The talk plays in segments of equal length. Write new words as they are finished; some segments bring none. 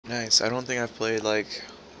Nice. I don't think I've played like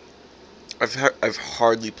I've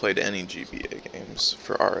hardly played any GBA games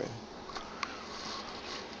for RA.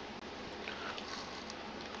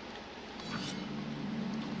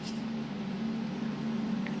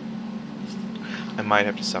 I might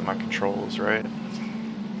have to set my controls right.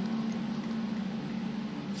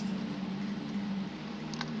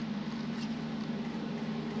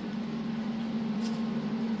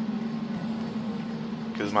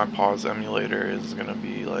 Because my pause emulator is gonna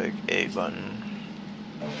be like A button.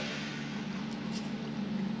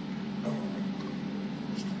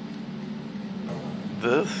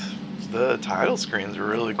 The title screen's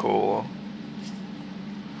really cool.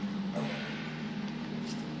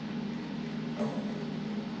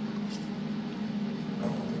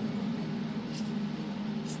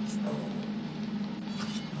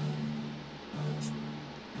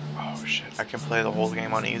 Oh shit, I can play the whole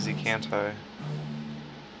game on easy, can't I?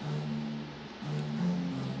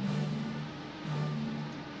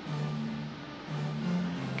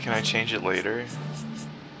 Can I change it later?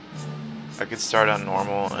 I could start on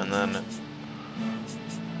normal and then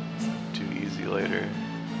do easy later.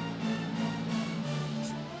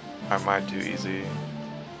 I might do easy.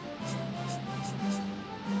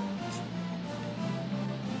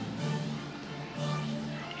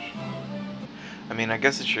 I mean, I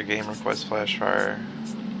guess it's your game request, Flashfire.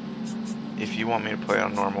 If you want me to play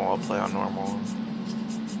on normal, I'll play on normal.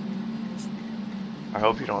 I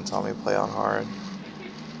hope you don't tell me to play on hard.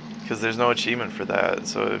 Because there's no achievement for that,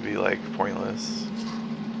 so it'd be like pointless.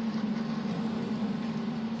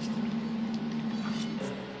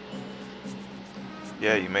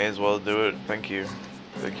 Yeah, you may as well do it. Thank you.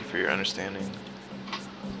 Thank you for your understanding.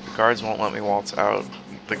 The guards won't let me waltz out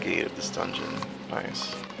the gate of this dungeon.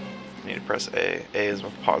 Nice. I need to press A. A is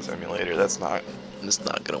with pause emulator. That's not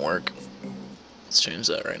gonna work. Let's change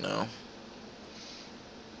that right now.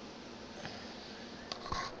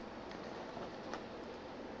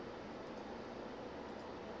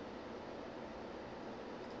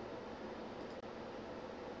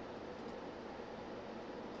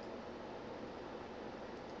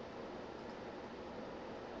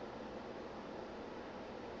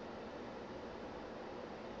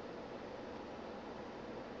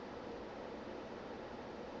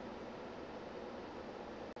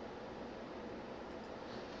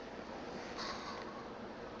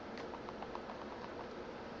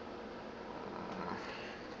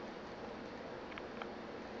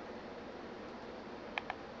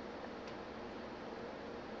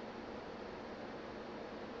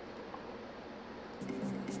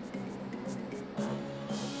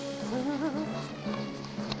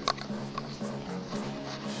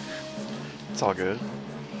 It's all good.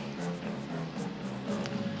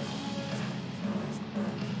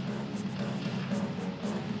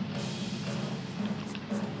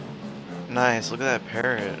 Nice, look at that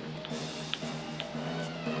parrot.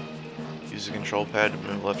 Use the control pad to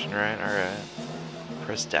move left and right, alright.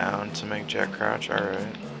 Press down to make jack crouch,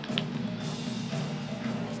 alright.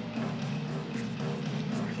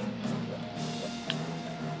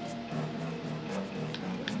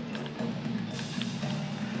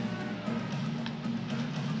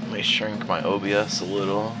 Let me shrink my OBS a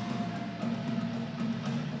little.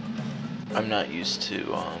 I'm not used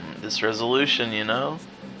to this resolution, you know?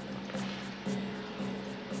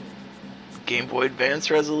 Game Boy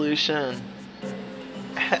Advance resolution.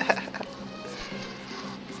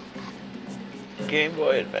 Game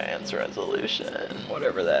Boy Advance resolution,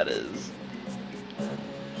 whatever that is.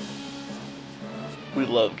 We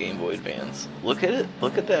love Game Boy Advance. Look at it.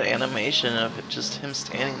 Look at that animation of it, just him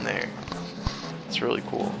standing there. It's really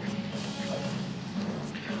cool.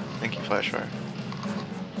 Thank you, Flashfire.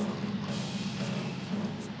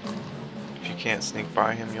 If you can't sneak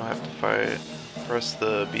by him, you'll have to fight. Press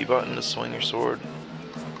the B button to swing your sword.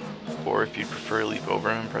 Or if you prefer leap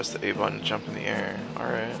over him, press the A button to jump in the air.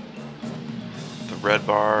 Alright. The red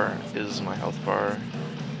bar is my health bar.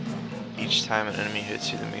 Each time an enemy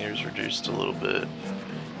hits you, the meter is reduced a little bit.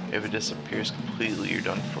 If it disappears completely, you're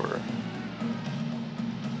done for.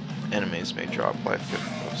 Enemies may drop life giving.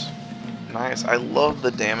 Nice. I love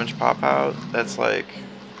the damage pop out. That's like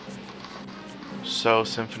so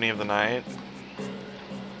Symphony of the Night.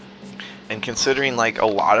 And considering like a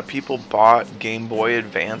lot of people bought Game Boy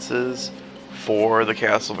Advances for the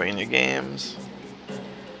Castlevania games,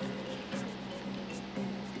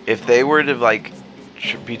 if they were to like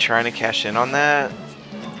be trying to cash in on that,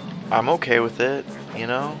 I'm okay with it, you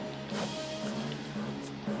know?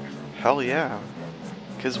 Hell yeah.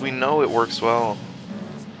 Because we know it works well.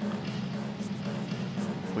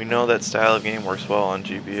 We know that style of game works well on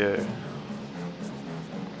GBA.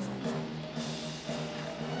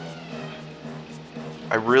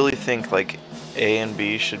 I really think like A and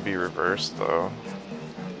B should be reversed though.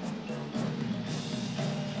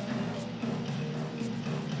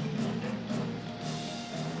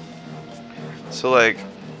 So like,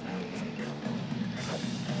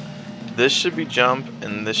 this should be jump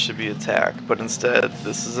and this should be attack, but instead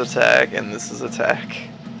this is attack and this is attack.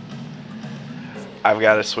 I've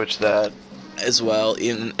got to switch that as well,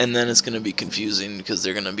 and then it's going to be confusing because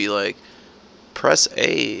they're going to be like, press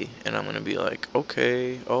A, and I'm going to be like,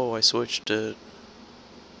 okay, oh, I switched it.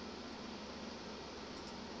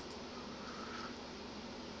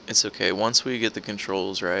 It's okay, once we get the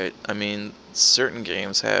controls right. I mean, certain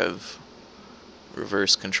games have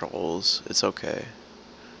reverse controls. It's okay.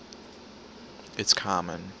 It's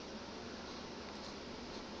common.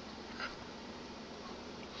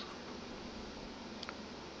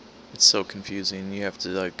 It's so confusing. You have to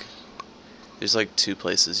like, there's like 2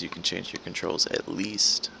 places you can change your controls at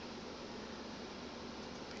least.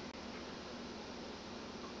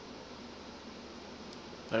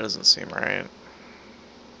 That doesn't seem right.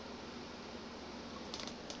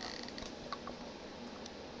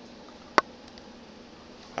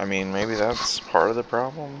 I mean, maybe that's part of the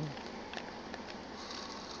problem.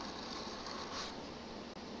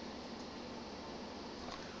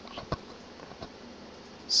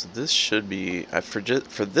 So this should be, for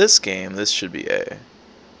this game, this should be A.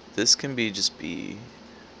 This can be just B.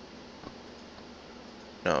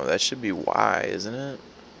 No, that should be Y, isn't it?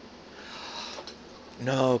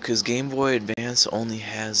 No, because Game Boy Advance only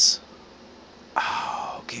has...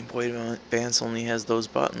 Oh, Game Boy Advance only has those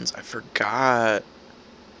buttons. I forgot.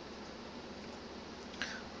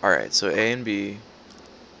 Alright, so A and B.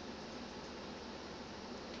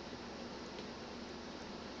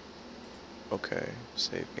 Okay,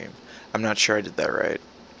 save game. I'm not sure I did that right.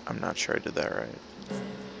 I'm not sure I did that right.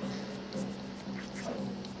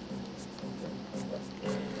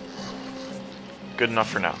 Good enough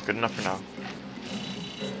for now. Good enough for now.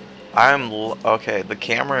 Okay, the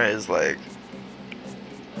camera is like...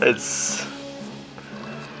 It's...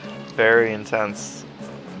 very intense.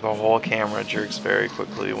 The whole camera jerks very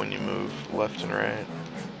quickly when you move left and right.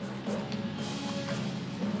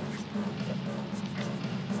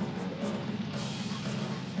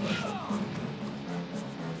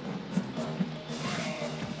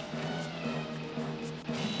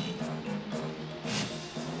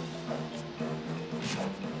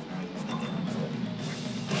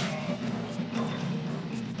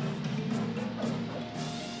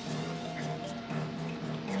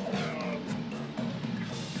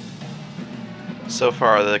 So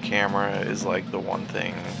far, the camera is like the one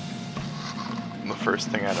thing, the first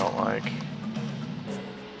thing I don't like.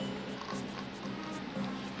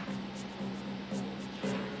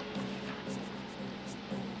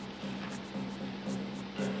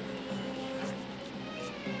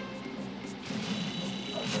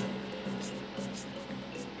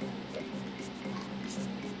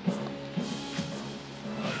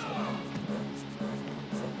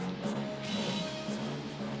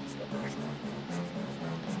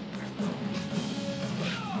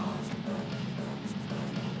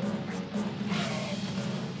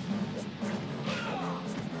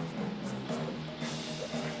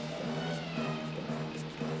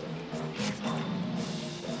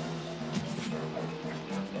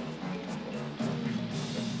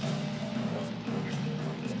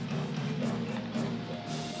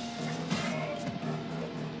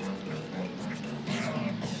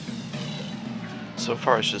 So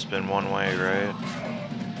far it's just been one way, right?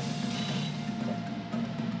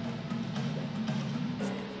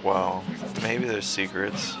 Well, maybe there's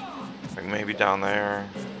secrets. Like maybe down there.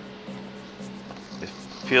 It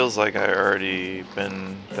feels like I already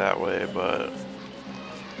been that way, but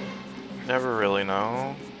never really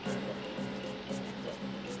know.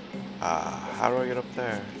 How do I get up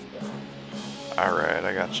there? Alright,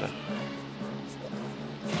 I gotcha.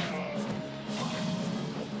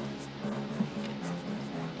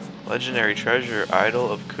 Legendary treasure, Idol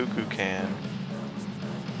of Cuckoo Can.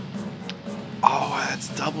 Oh, that's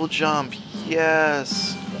double jump.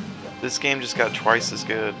 Yes. This game just got twice as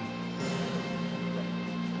good.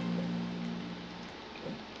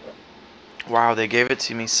 Wow, they gave it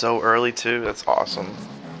to me so early too. That's awesome.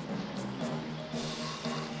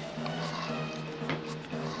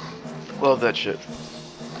 Love that shit.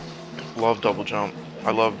 Love double jump.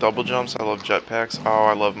 I love double jumps. I love jetpacks. Oh,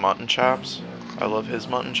 I love mutton chops. I love his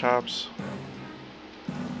mutton chops.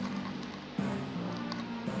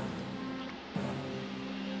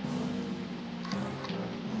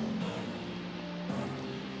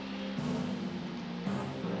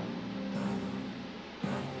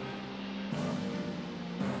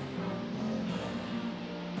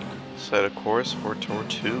 Set a course for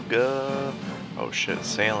Tortuga. Oh shit,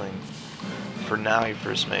 sailing. For now, your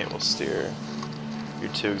first mate will steer.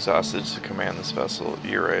 You're too exhausted to command this vessel.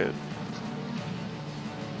 You're right.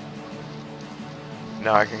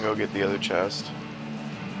 Now I can go get the other chest.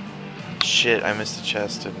 Shit, I missed the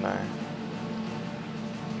chest, didn't I?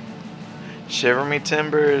 Shiver me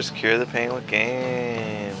timbers, cure the pain with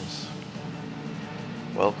games.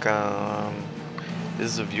 Welcome.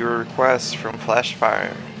 This is a viewer request from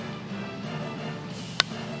Flashfire.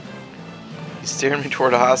 He steered me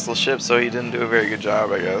toward a hostile ship, so he didn't do a very good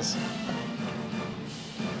job, I guess.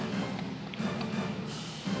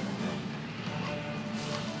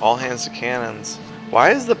 All hands to cannons.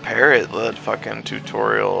 Why is the parrot the fucking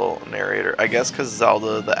tutorial narrator? I guess because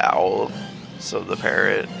Zelda the owl, so the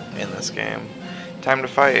parrot in this game. Time to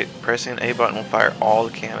fight. Pressing A button will fire all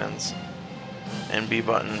the cannons, and B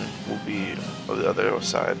button will be on the other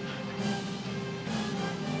side.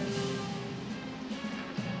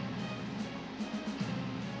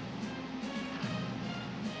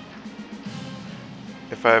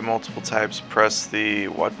 If I have multiple types, press the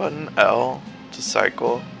what button? L to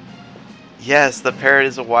cycle. Yes, the parrot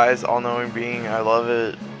is a wise, all-knowing being. I love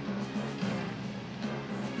it.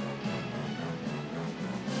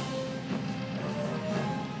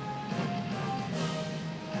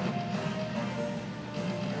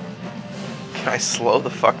 Can I slow the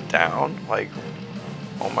fuck down? Like,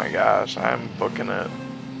 oh my gosh, I'm booking it.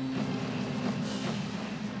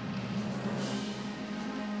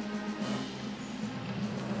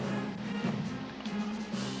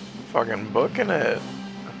 Fucking booking it.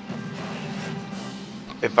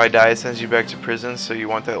 If I die, it sends you back to prison, so you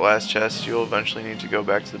want that last chest, you'll eventually need to go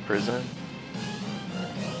back to the prison.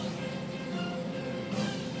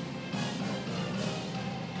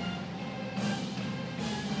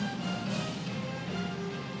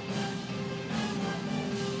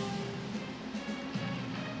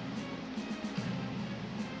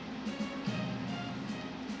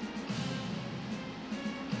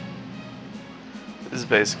 This is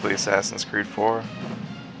basically Assassin's Creed 4.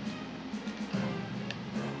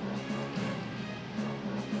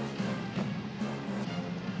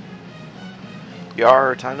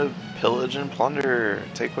 Yar, time to pillage and plunder.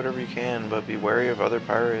 Take whatever you can, but be wary of other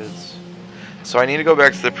pirates. So I need to go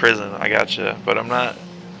back to the prison, I gotcha, but I'm not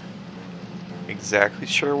exactly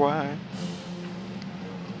sure why.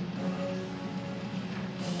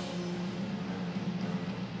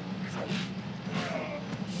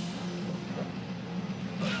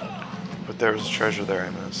 But there was a treasure there I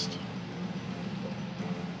missed.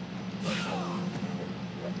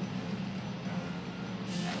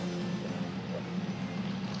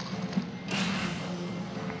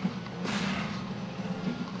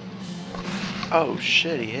 Oh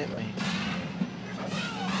shit, he hit me.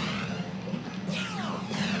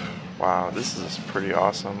 Wow, this is pretty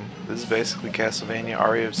awesome. This is basically Castlevania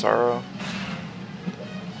Aria of Sorrow.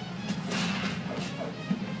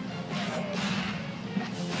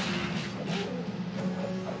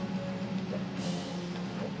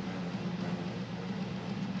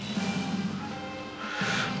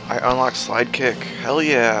 I unlocked slide kick. Hell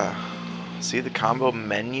yeah. See the combo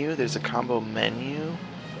menu? There's a combo menu.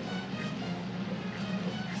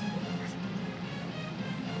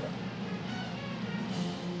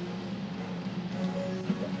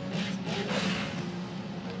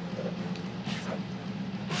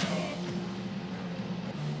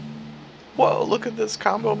 Whoa, look at this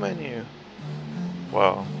combo menu.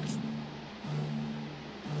 Whoa.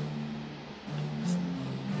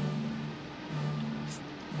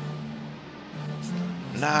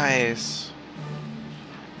 Nice.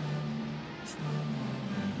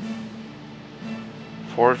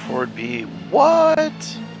 Forward B.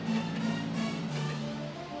 What?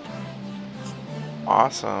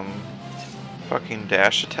 Awesome. Fucking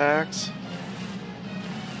dash attacks.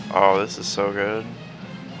 Oh, this is so good.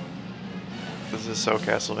 This is so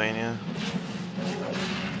Castlevania.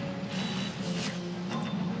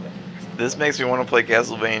 This makes me want to play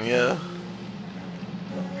Castlevania.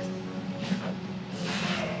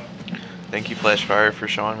 Thank you, Flashfire, for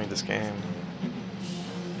showing me this game.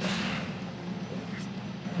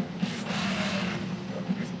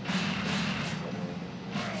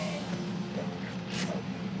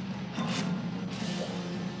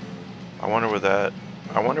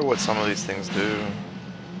 I wonder what some of these things do.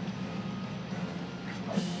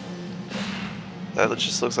 That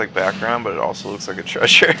just looks like background, but it also looks like a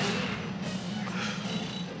treasure.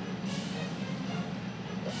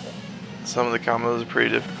 Some of the combos are pretty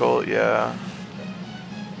difficult, yeah.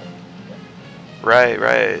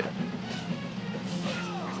 Right.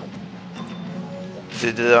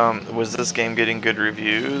 Was this game getting good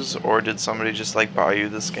reviews, or did somebody just like buy you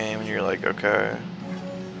this game and you're like, okay?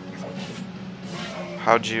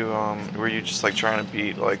 How'd you, were you just like trying to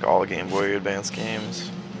beat like all Game Boy Advance games?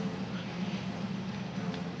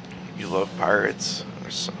 You love pirates.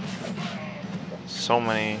 There's so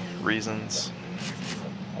many reasons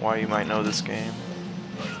why you might know this game.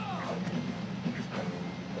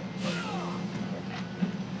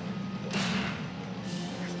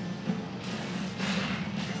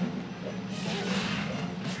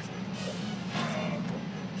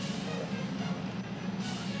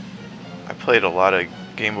 I played a lot of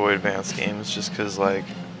Game Boy Advance games just because, like,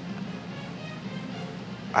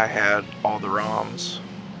 I had all the ROMs.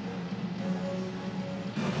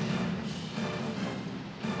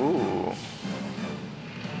 Ooh.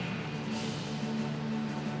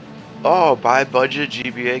 Oh, buy budget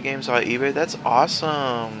GBA games on eBay? That's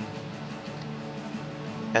awesome.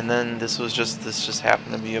 And then this just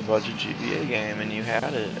happened to be a budget GBA game and you had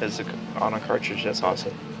it as on a cartridge. That's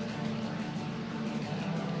awesome.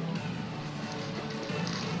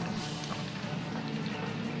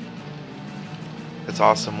 It's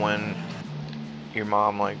awesome when your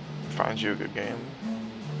mom like finds you a good game.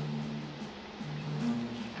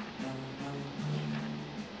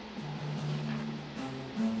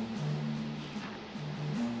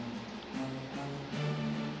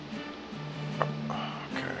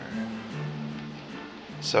 Okay.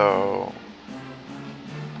 So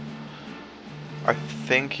I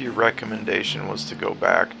think your recommendation was to go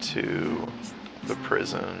back to the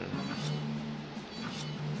prison.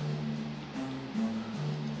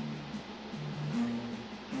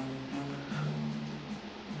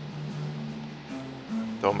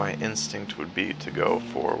 Though my instinct would be to go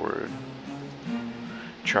forward.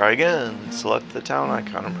 Try again. Select the town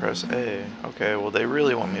icon and press A. Okay, well they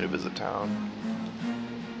really want me to visit town.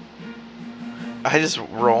 I just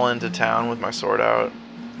roll into town with my sword out.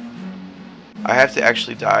 I have to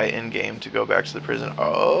actually die in-game to go back to the prison.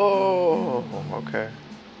 Oh, okay.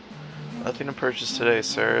 Nothing to purchase today,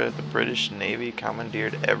 Sarah. The British Navy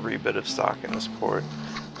commandeered every bit of stock in this port.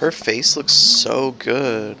 Her face looks so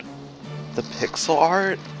good. The pixel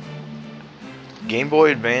art? Game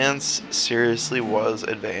Boy Advance seriously was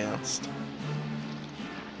advanced.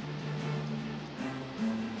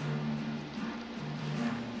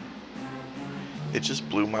 It just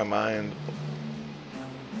blew my mind.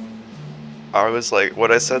 I was like,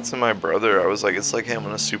 what I said to my brother, I was like, it's like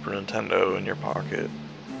having a Super Nintendo in your pocket.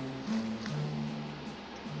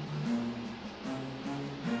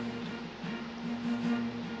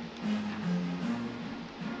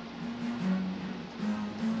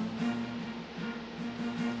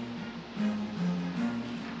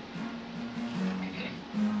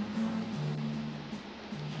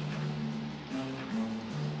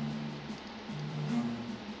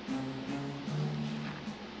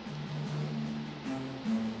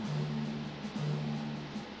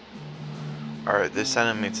 Alright, they're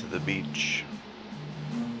sending me to the beach.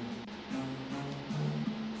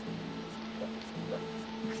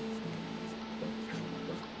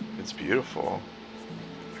 It's beautiful.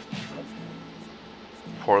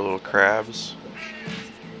 Poor little crabs.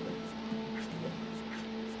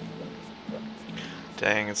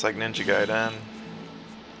 Dang, it's like Ninja Gaiden.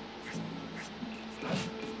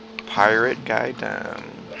 Pirate Gaiden.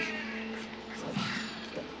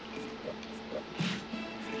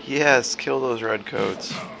 Yes, kill those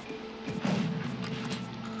redcoats.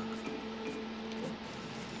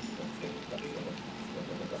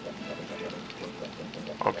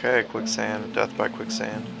 Okay, quicksand. Death by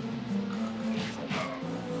quicksand.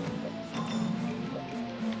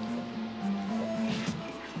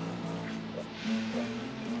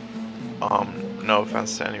 No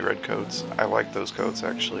offense to any redcoats. I like those coats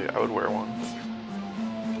actually. I would wear one.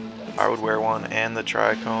 I would wear one and the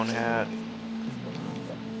tricone hat.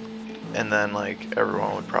 And then, like,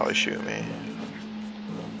 everyone would probably shoot me.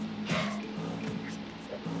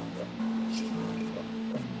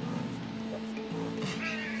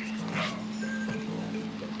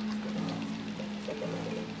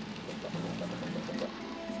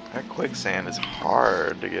 That quicksand is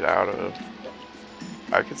hard to get out of.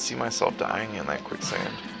 I could see myself dying in that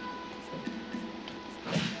quicksand.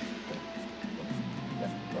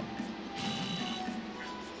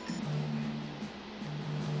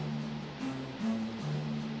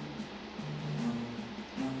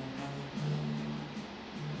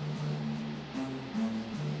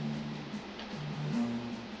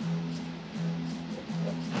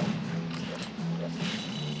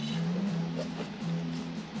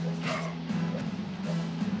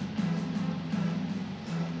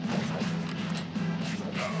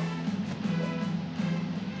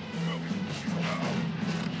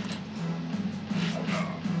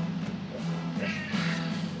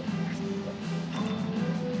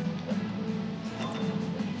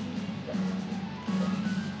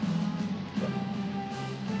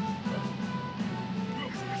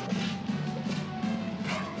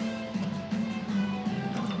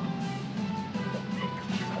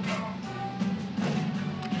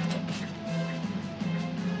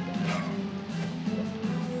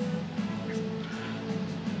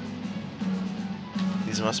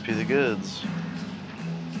 These must be the goods.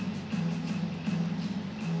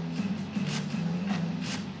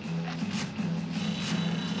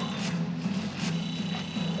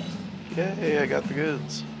 Yay, I got the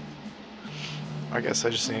goods. I guess I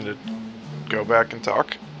just need to go back and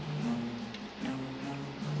talk.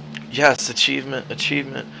 Yes, achievement,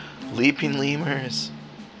 achievement. Leaping lemurs.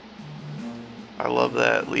 I love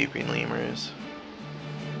that, leaping lemurs.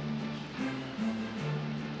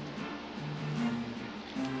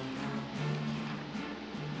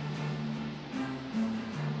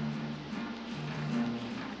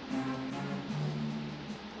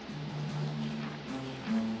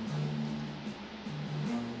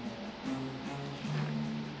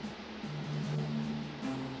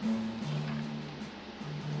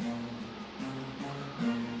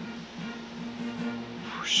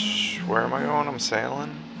 Where am I going? I'm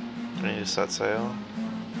sailing? Do I need to set sail?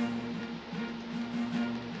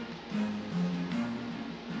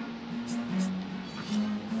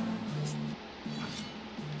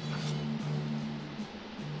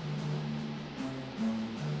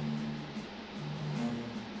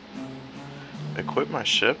 Equip my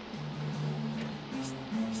ship?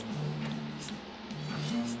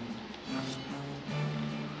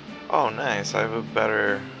 Oh, nice. I have a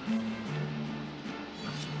better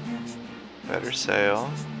sail.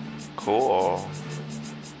 Cool.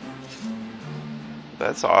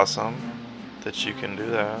 That's awesome that you can do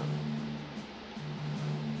that.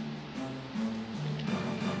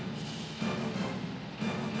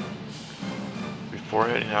 Before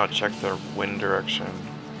heading out, check the wind direction.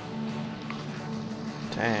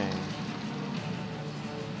 Dang.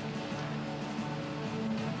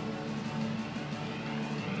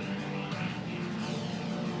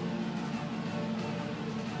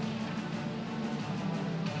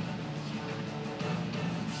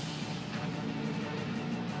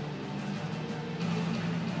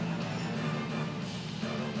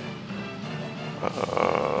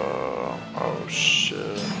 Oh shit.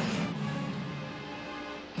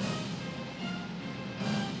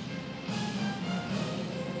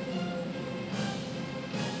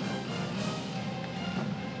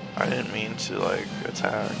 I didn't mean to, like,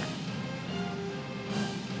 attack.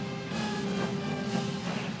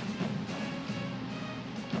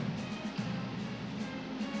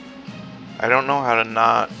 I don't know how to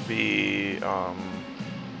not be,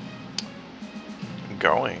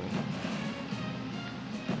 going.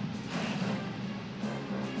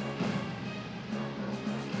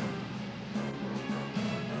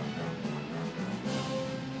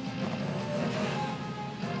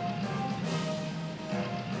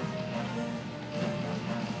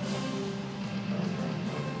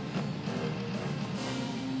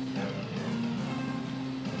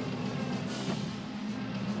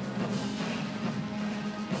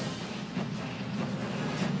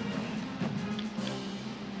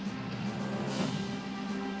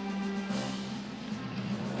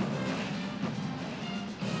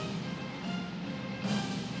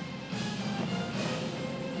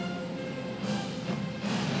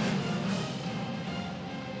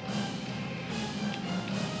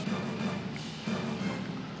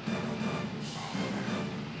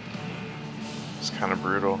 It's kind of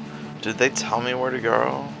brutal. Did they tell me where to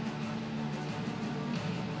go?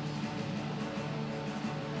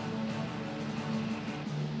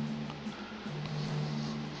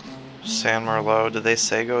 San Merlot. Did they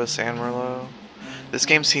say go to San Merlot? This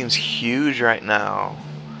game seems huge right now.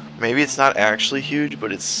 Maybe it's not actually huge,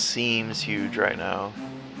 but it seems huge right now.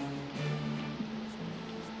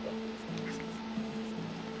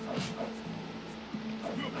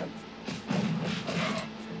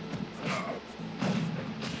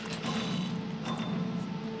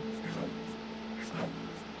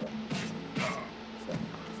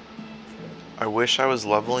 I wish I was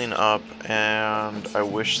leveling up, and I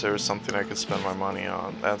wish there was something I could spend my money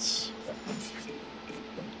on. That's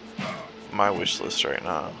my wish list right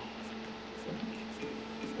now.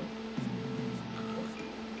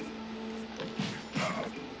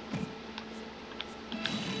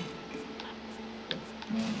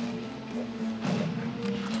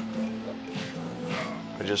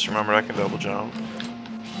 I just remembered I can double jump.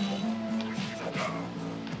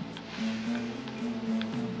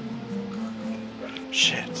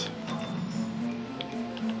 Shit.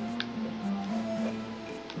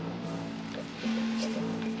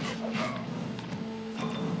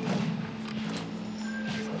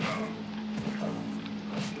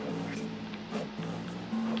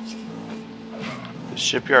 The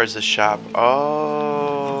shipyard's the shop.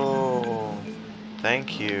 Oh,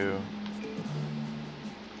 thank you.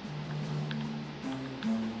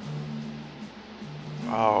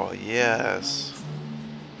 Oh, yes.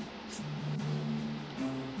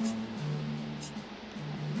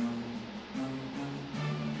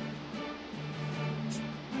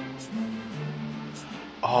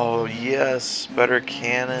 Oh, yes. Better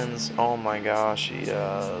cannons. Oh my gosh,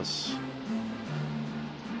 yes.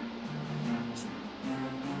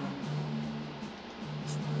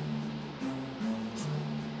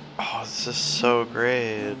 Oh, this is so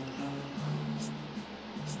great.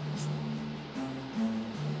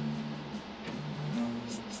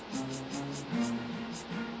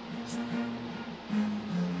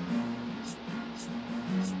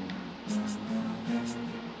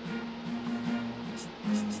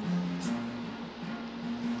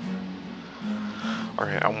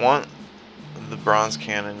 Alright, I want the bronze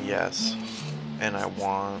cannon, yes. And I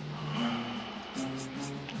want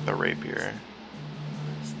the rapier.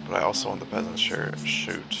 But I also want the peasant shirt.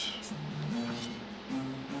 Shoot.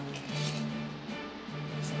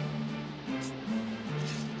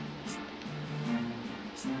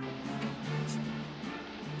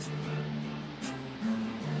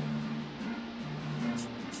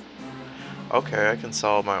 Okay, I can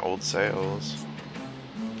sell my old sails.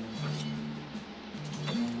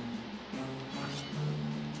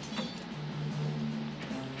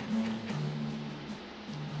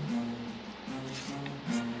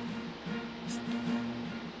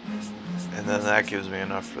 And then that gives me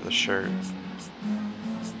enough for the shirt.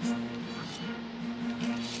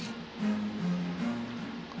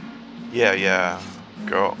 Yeah.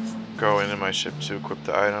 Go into my ship to equip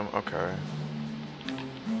the item. Okay.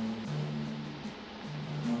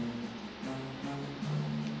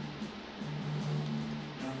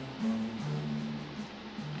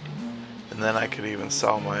 And then I could even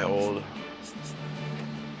sell my old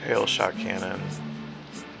hail shot cannon.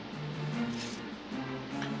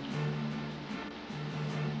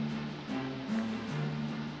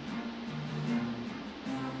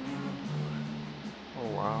 Oh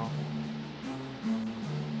wow.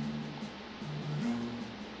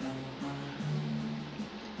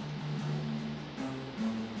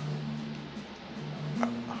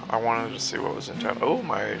 I wanted to see what was in town. Oh,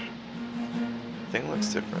 my thing looks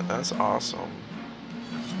different. That's awesome.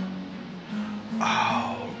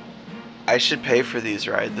 Oh, I should pay for these,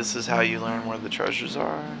 right? This is how you learn where the treasures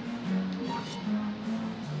are.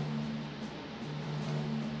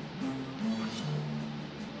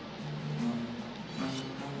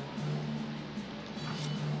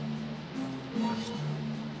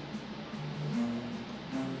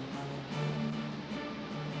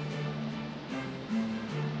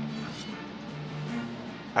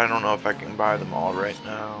 I don't know if I can buy them all right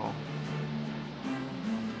now.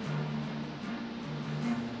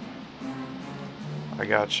 I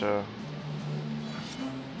gotcha.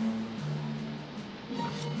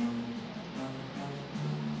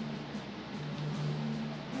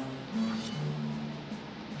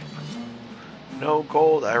 No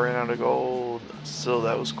gold. I ran out of gold. Still,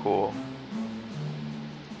 that was cool.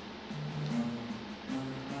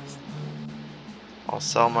 I'll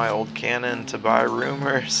sell my old cannon to buy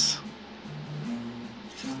rumors.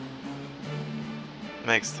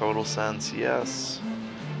 Makes total sense, yes.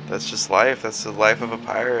 That's just life. That's the life of a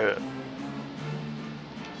pirate.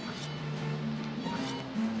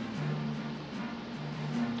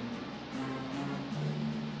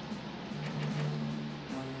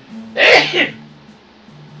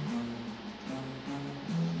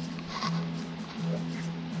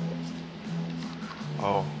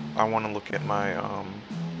 Oh, I want to look at my,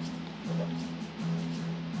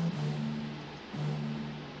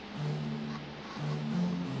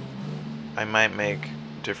 I might make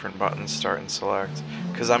different buttons start and select.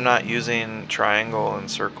 Because I'm not using triangle and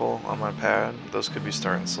circle on my pad. Those could be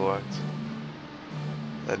start and select.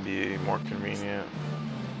 That'd be more convenient.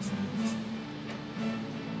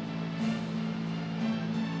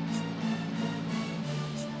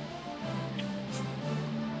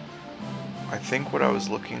 I think what I was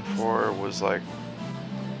looking for was like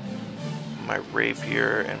my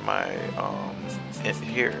rapier and my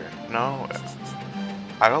here. No,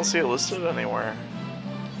 I don't see it listed anywhere.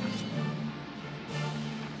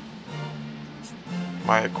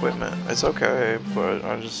 My equipment. It's okay, but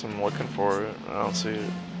I just am looking for it. I don't see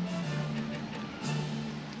it.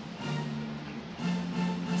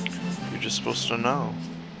 You're just supposed to know.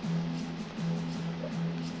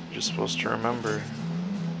 You're just supposed to remember.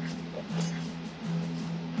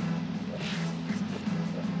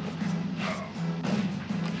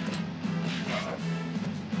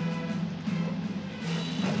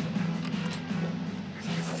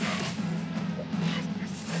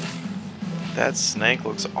 That snake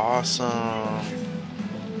looks awesome.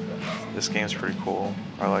 This game's pretty cool.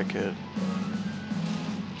 I like it.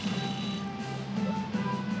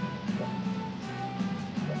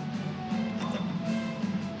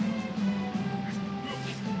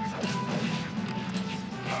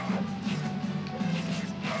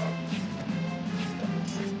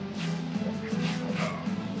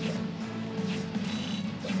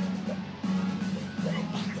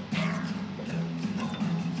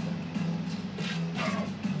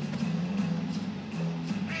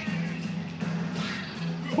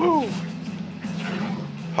 Woo!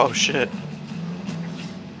 Oh shit.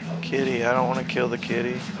 Kitty, I don't want to kill the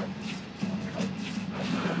kitty.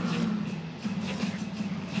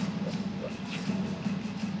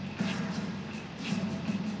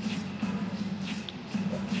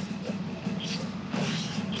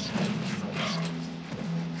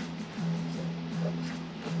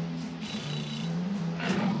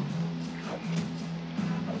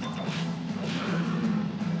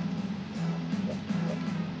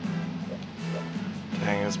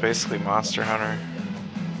 Dang, it's basically Monster Hunter.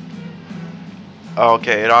 Oh,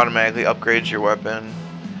 okay, it automatically upgrades your weapon.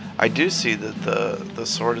 I do see that the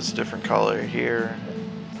sword is a different color here.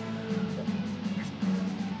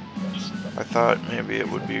 I thought maybe it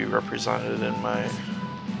would be represented in my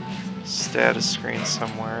status screen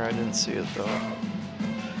somewhere. I didn't see it though.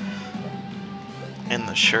 In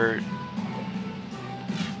the shirt.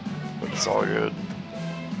 But it's all good.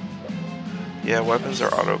 Yeah, weapons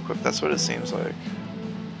are auto-equipped. That's what it seems like.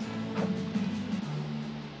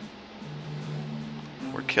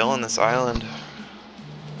 We're killing this island.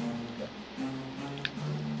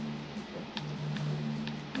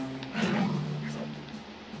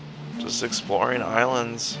 Just exploring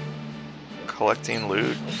islands, collecting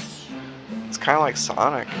loot. It's kind of like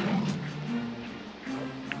Sonic.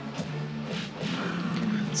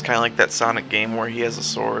 It's kind of like that Sonic game where he has a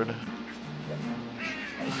sword.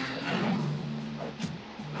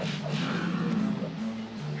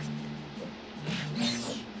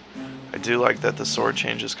 I do like that the sword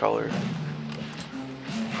changes color.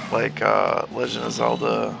 Like Legend of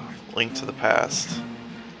Zelda Link to the Past.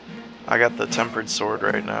 I got the tempered sword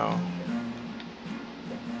right now.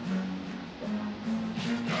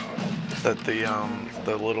 That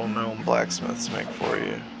the little gnome blacksmiths make for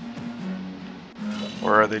you.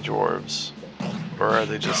 Or are they dwarves? Or are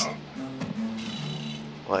they just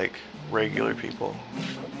like regular people?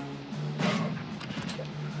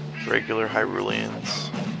 Regular Hyruleans.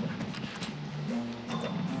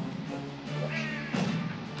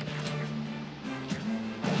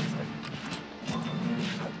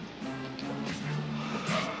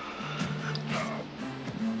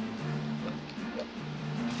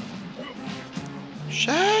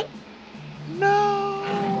 Shit!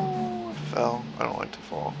 No! I fell. I don't like to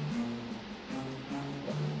fall.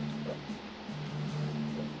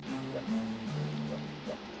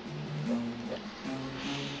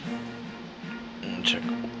 Check.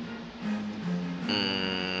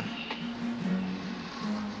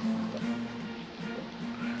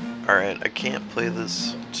 Alright, I can't play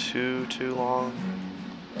this too long.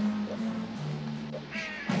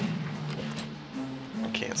 I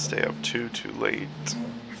can't stay up too late.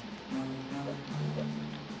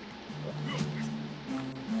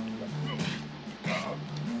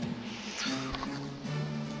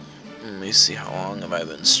 Let me see, how long have I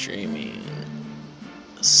been streaming?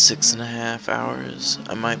 6.5 hours.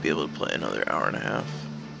 I might be able to play another hour and a half.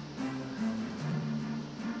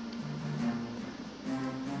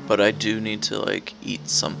 But I do need to like eat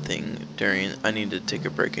something during. I need to take a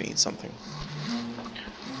break and eat something.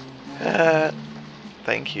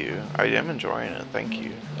 Thank you. I am enjoying it. Thank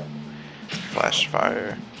you. Flash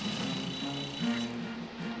fire.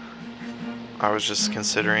 I was just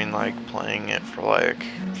considering like playing it for like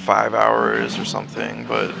 5 hours or something,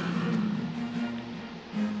 but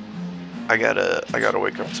I gotta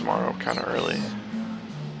wake up tomorrow kind of early.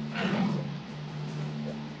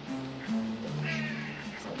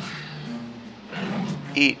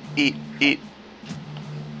 Eat, eat, eat.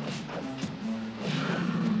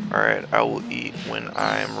 Alright, I will eat when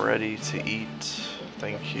I'm ready to eat.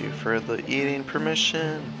 Thank you for the eating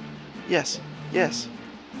permission. Yes, yes,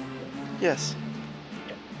 yes.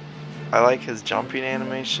 I like his jumping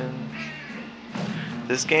animation.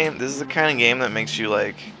 This is the kind of game that makes you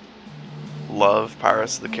like love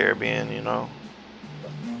Pirates of the Caribbean, you know?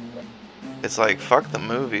 It's like, fuck the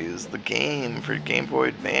movies. The game for Game Boy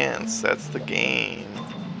Advance, that's the game.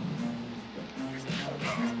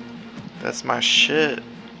 That's my shit.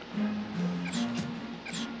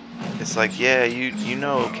 It's like, yeah, you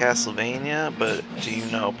know Castlevania, but do you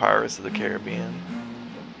know Pirates of the Caribbean?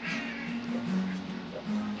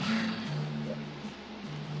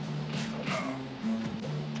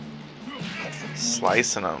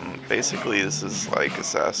 Slicing them. Basically, this is like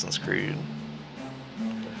Assassin's Creed.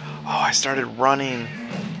 Oh, I started running.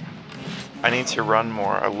 I need to run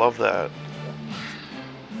more. I love that.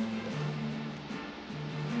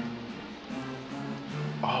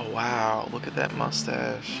 Oh, wow. Look at that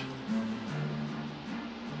mustache.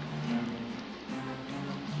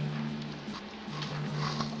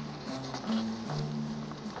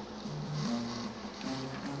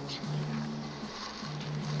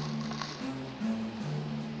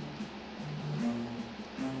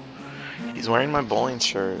 He's wearing my bowling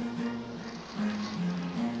shirt.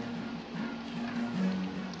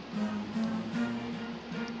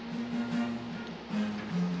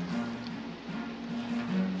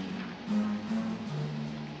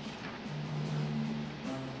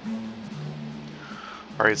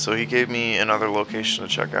 Alright, so he gave me another location to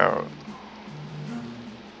check out.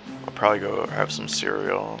 I'll probably go have some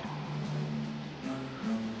cereal.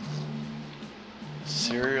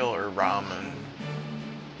 Cereal or ramen?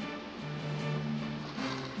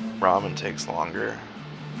 Ramen takes longer.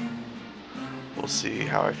 We'll see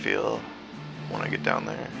how I feel when I get down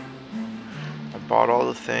there. I bought all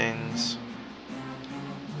the things.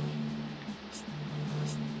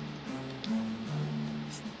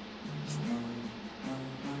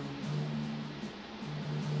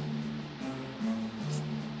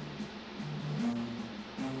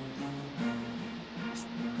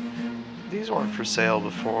 These weren't for sale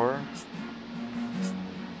before.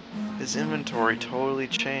 His inventory totally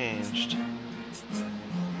changed.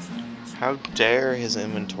 How dare his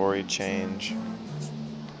inventory change?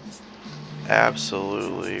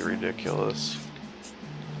 Absolutely ridiculous.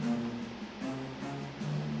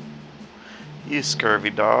 You scurvy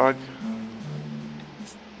dog.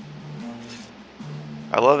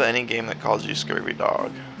 I love any game that calls you scurvy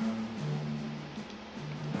dog.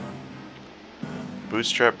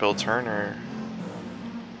 Bootstrap Bill Turner.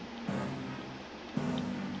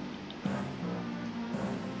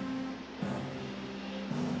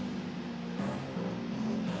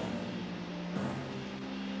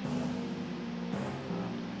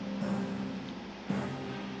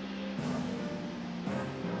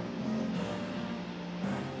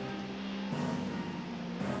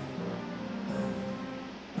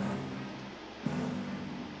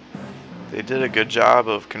 They did a good job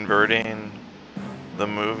of converting the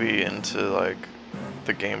movie into like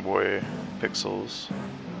the Game Boy pixels.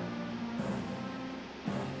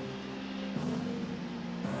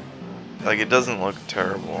 Like, it doesn't look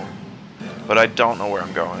terrible, but I don't know where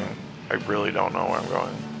I'm going. I really don't know where I'm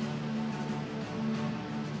going.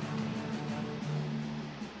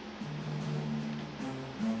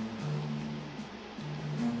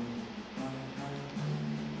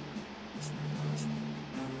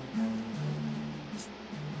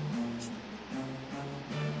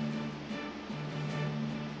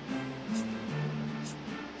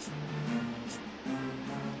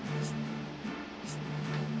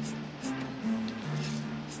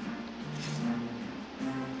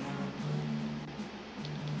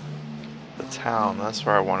 Town, that's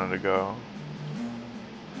where I wanted to go.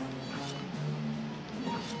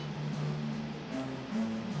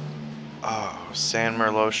 Oh, San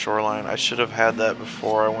Merlot Shoreline. I should have had that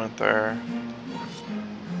before I went there.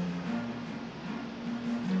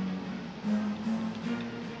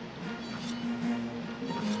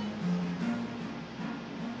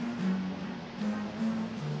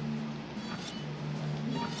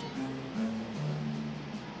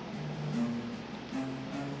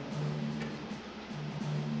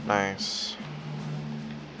 Nice.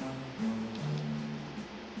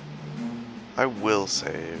 I will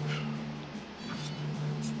save.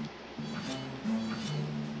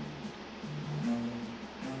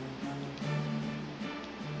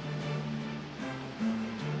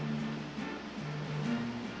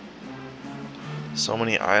 So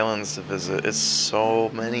many islands to visit. It's so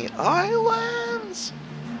many islands!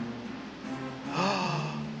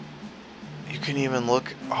 You can even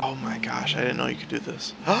look. Oh my gosh, I didn't know you could do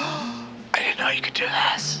this. I didn't know you could do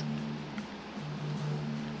this.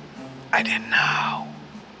 I didn't know.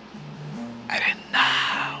 I didn't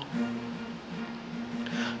know.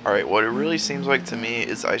 Alright, what it really seems like to me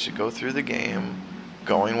is I should go through the game,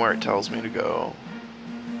 going where it tells me to go.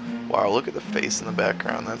 Wow, look at the face in the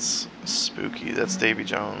background. That's spooky. That's Davy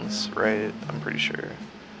Jones, right? I'm pretty sure.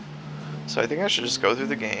 So I think I should just go through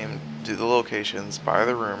the game, do the locations, buy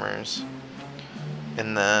the rumors,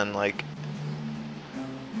 and then, like,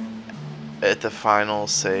 at the final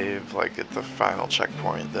save, like at the final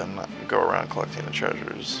checkpoint, then go around collecting the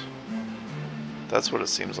treasures. That's what it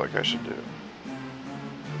seems like I should do.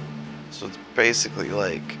 So it's basically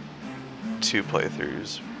like 2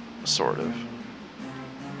 playthroughs, sort of.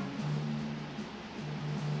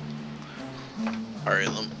 Alright,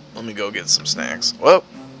 let me go get some snacks. Well,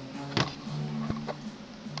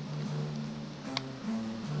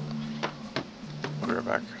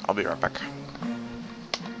 I'll be right back.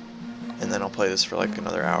 And then I'll play this for like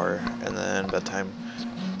another hour, and then bedtime.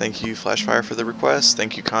 Thank you, Flashfire, for the request.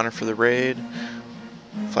 Thank you, Connor, for the raid.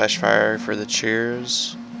 Flashfire for the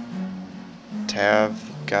cheers. Tav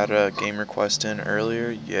got a game request in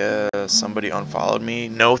earlier. Yeah, somebody unfollowed me.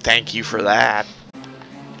 No thank you for that.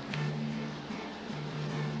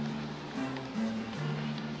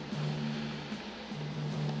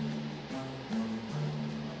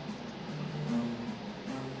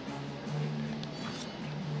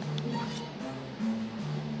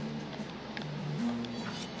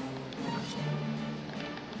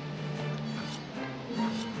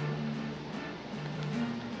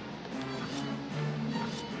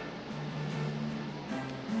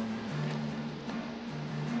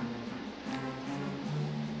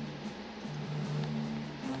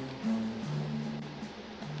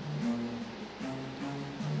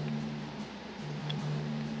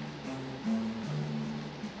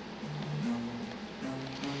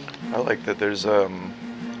 I like that there's a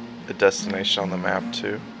destination on the map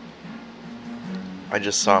too. I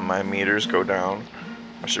just saw my meters go down.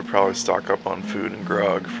 I should probably stock up on food and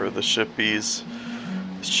grog for the shippies,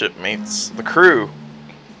 the shipmates, the crew.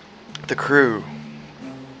 The crew.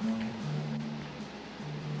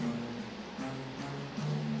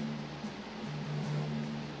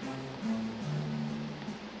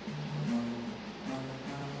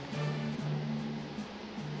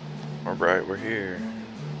 Alright, we're here.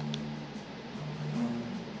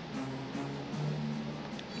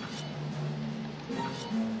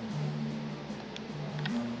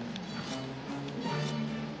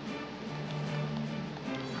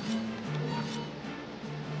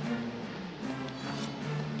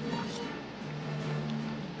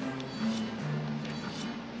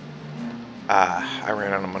 Ah, I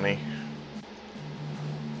ran out of money.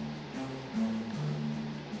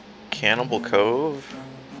 Cannibal Cove?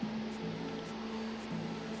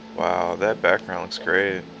 Wow, that background looks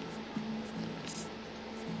great.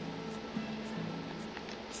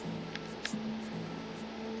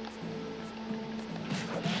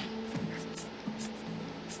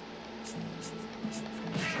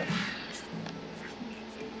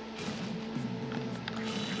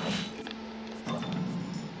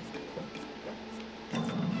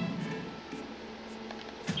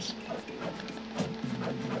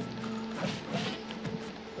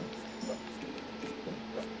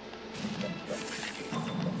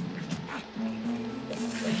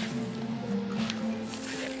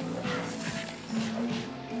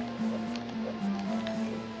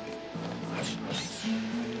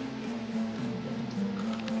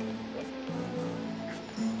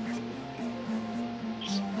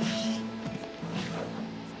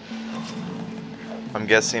 I'm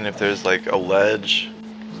guessing if there's like a ledge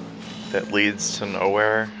that leads to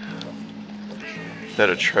nowhere, that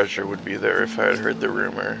a treasure would be there if I had heard the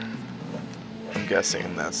rumor. I'm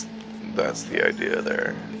guessing that's the idea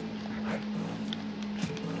there.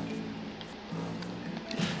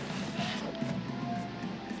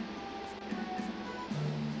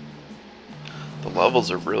 The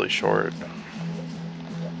levels are really short.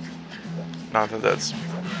 Not that that's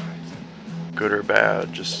good or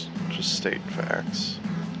bad, just state facts.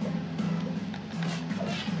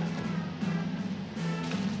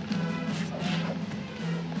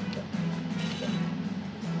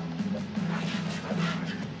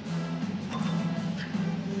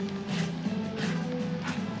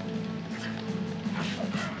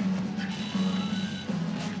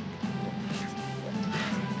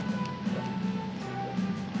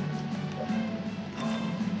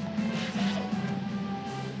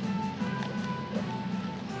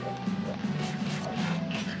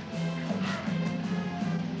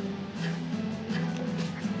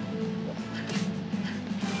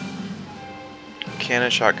 Cannon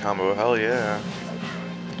shot combo, hell yeah.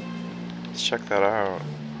 Let's check that out.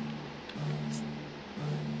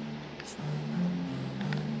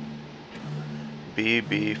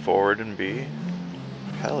 B, forward and B.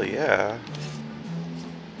 Hell yeah.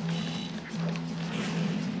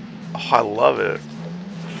 Oh, I love it.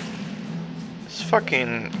 It's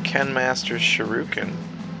fucking Ken Masters Shuriken.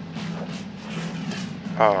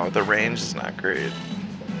 Oh, the range is not great.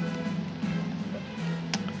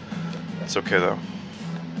 It's okay though.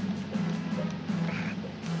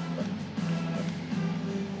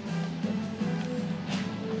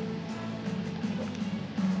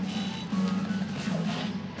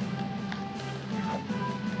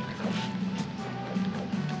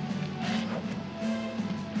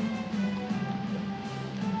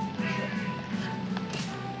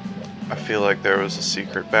 I feel like there was a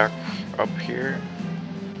secret back up here.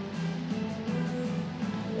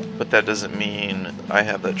 But that doesn't mean I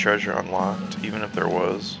have that treasure unlocked, even if there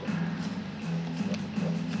was.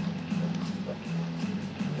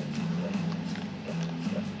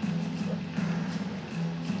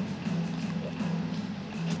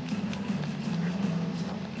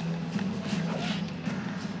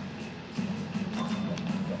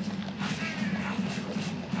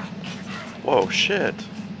 Whoa, shit.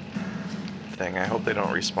 Dang, I hope they don't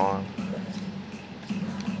respawn.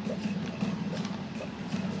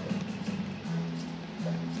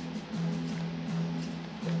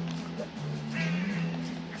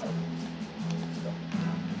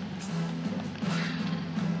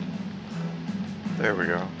 There we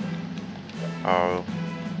go. Oh,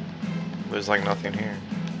 there's like nothing here.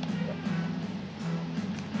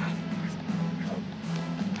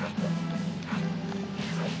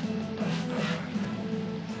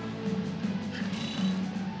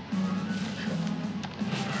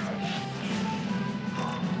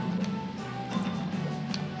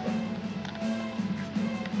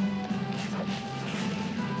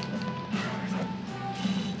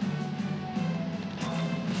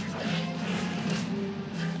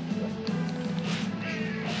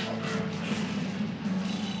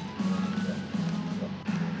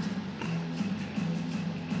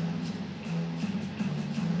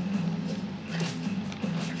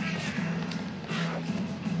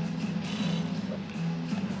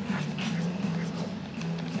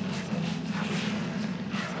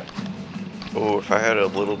 Oh, if I had a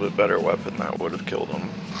little bit better weapon, that would have killed him.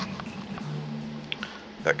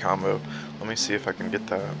 That combo. Let me see if I can get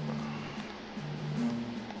that.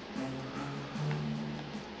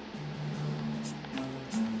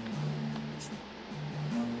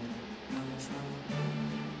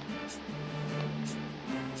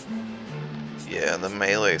 Yeah, the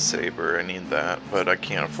melee saber, I need that, but I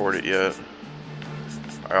can't afford it yet.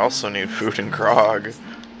 I also need food and grog.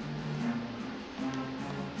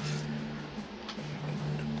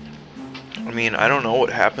 I mean, I don't know what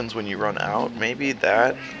happens when you run out. Maybe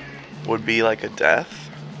that would be like a death,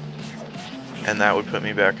 and that would put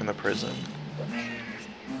me back in the prison.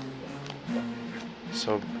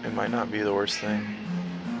 So it might not be the worst thing.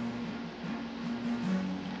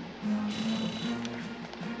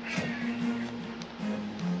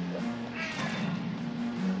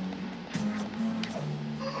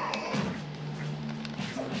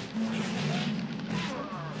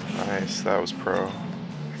 Nice, that was pro.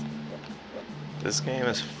 This game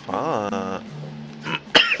is fun.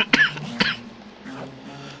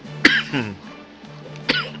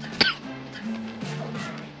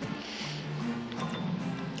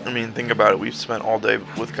 I mean, think about it. We've spent all day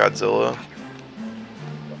with Godzilla.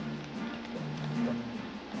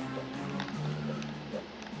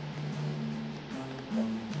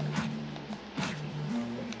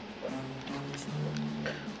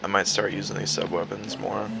 I might start using these sub-weapons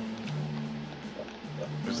more.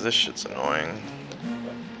 Because this shit's annoying.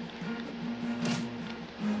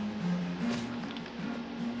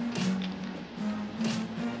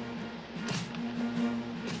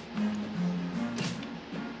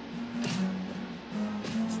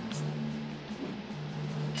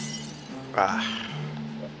 Ah.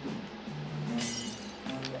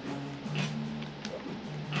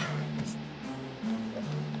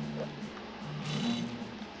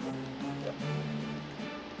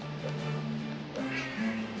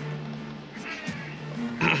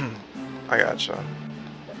 I gotcha.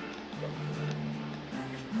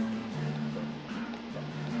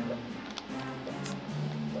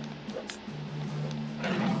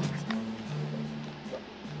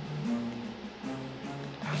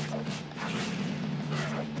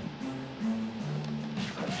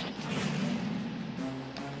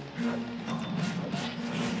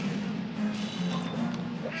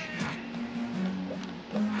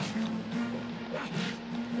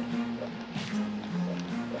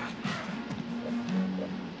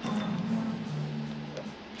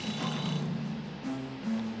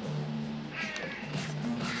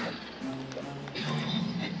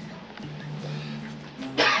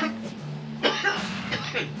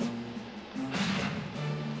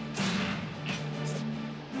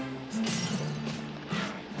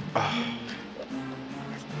 Ah.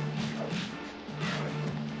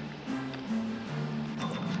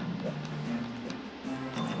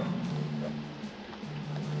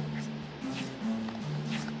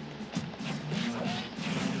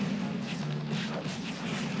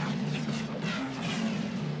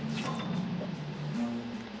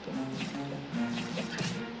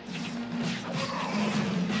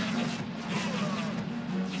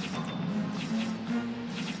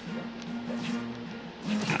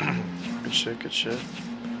 Good shit, good shit.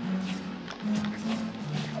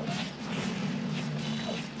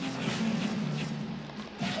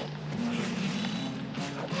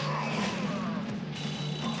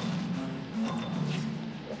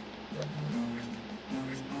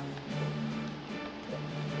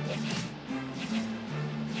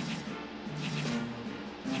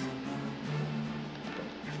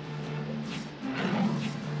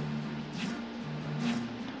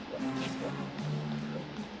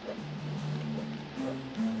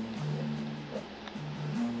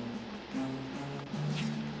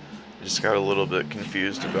 Just got a little bit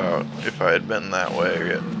confused about if I had been that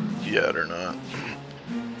way yet or not.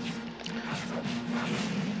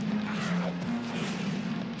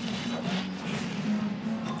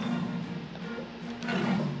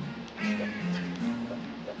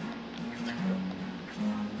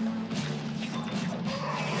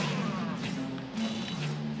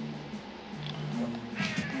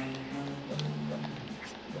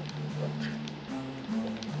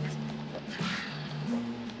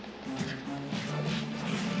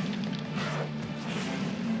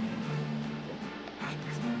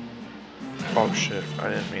 Oh shit, I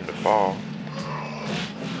didn't mean to fall.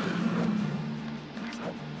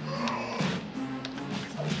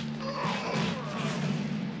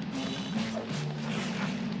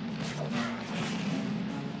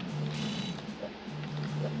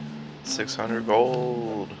 $600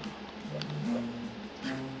 gold.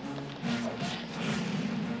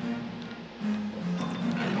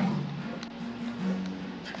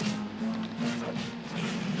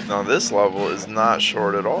 Now this level is not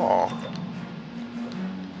short at all.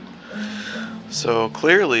 So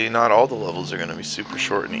clearly not all the levels are going to be super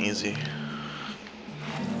short and easy.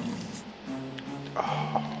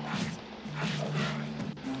 Oh.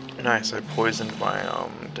 Nice, I poisoned my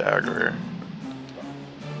dagger.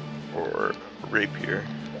 Or rapier.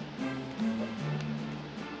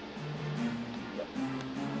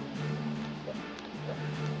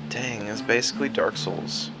 Dang, it's basically Dark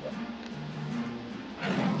Souls.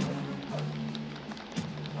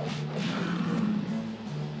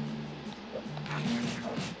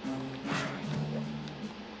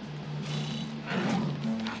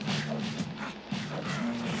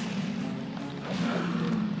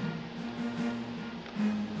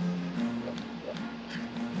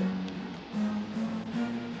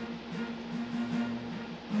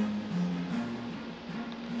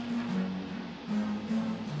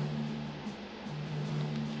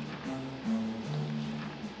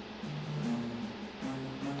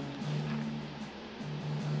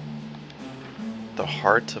 The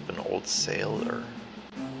heart of an old sailor.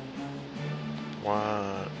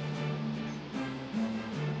 What?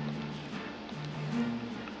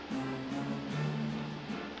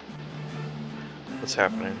 What's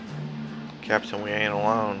happening? Captain, we ain't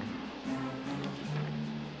alone.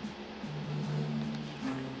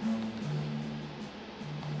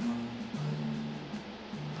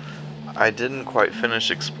 I didn't quite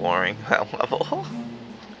finish exploring that level.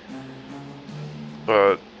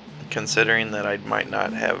 But considering that I might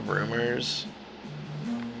not have rumors,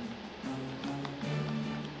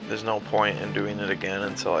 there's no point in doing it again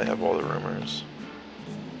until I have all the rumors.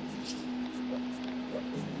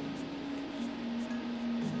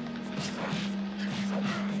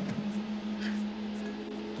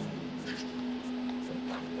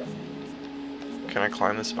 Can I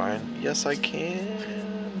climb this vine? Yes, I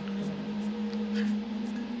can.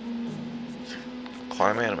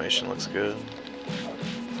 Climb animation looks good.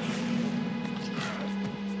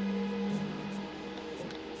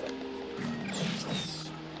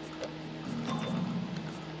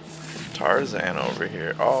 Tarzan over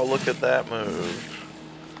here. Oh, look at that move.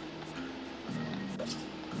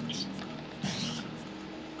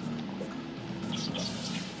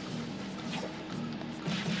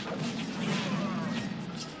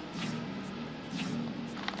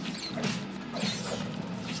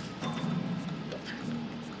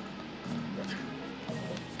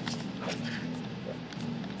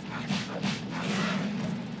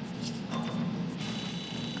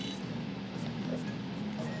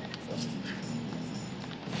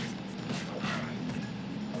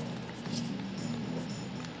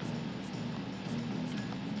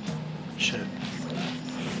 Shit.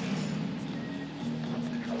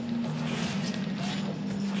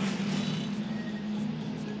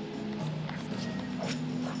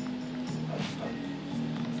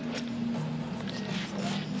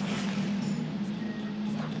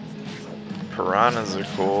 Piranhas are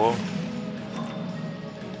cool.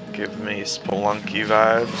 Give me Spelunky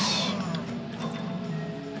vibes.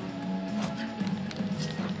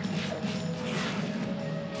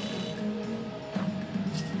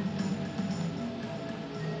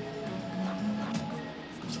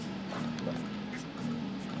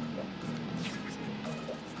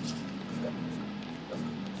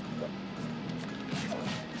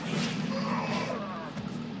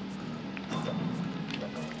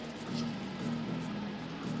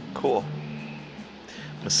 Cool.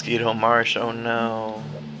 Mosquito marsh, oh no.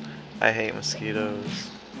 I hate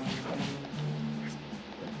mosquitoes.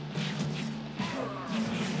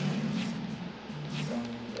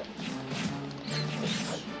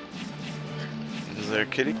 Is there a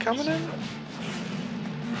kitty coming in?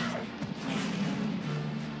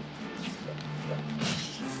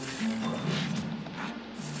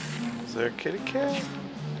 Is there a kitty cat?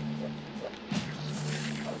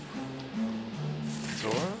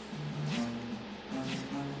 Zora?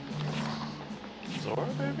 Zora,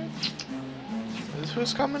 baby?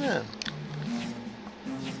 Who's coming in?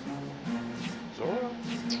 Zora?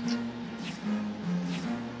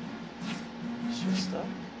 She's stuck.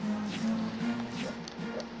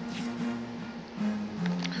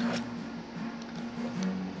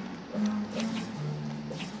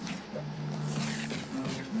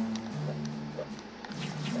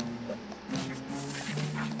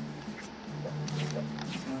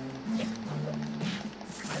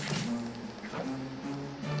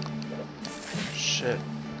 Shit.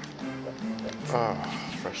 Oh,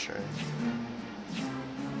 frustrating.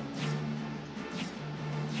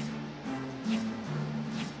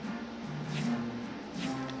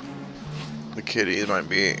 The kitty might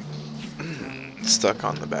be stuck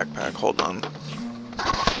on the backpack. Hold on.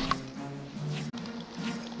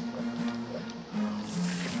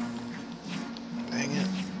 Dang it.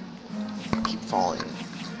 I keep falling.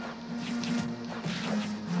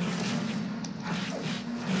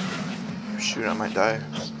 Shoot, I might die.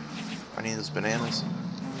 I need those bananas.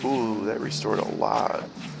 Ooh, that restored a lot.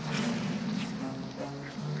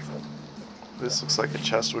 This looks like a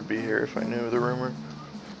chest would be here if I knew the rumor.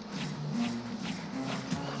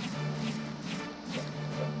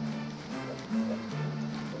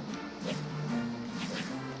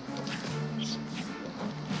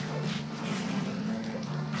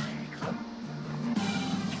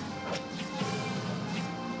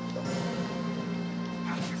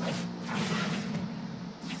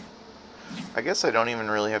 I guess I don't even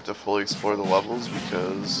really have to fully explore the levels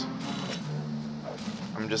because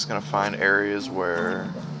I'm just gonna find areas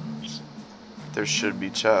where there should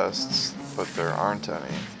be chests, but there aren't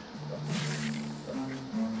any.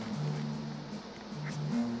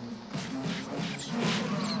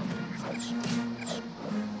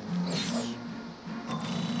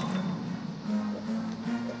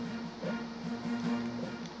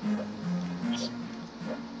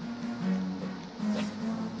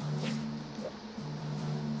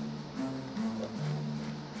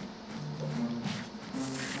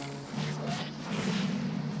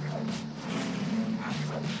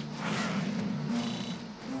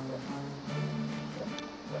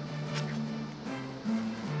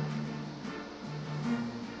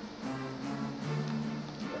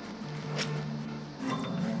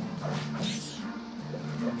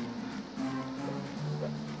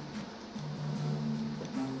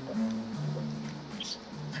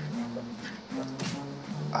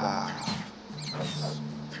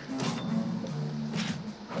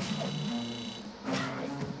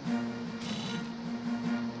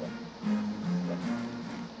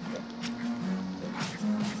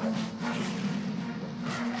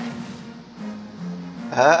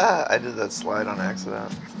 I did that slide on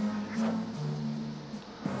accident.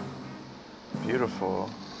 Beautiful.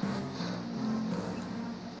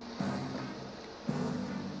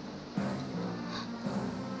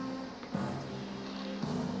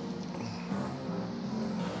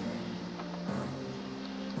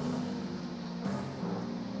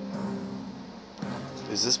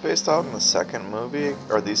 Is this based off in the second movie?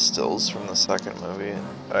 Are these stills from the second movie?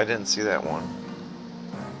 I didn't see that one.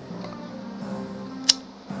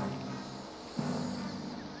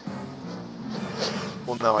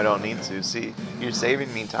 Well, no, I don't need to. See, you're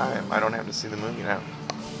saving me time. I don't have to see the movie now.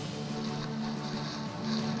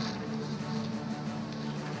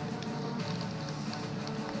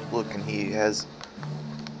 Look, and he has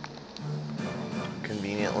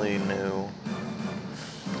conveniently new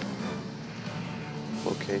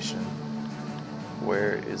location.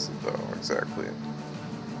 Where is it though, exactly?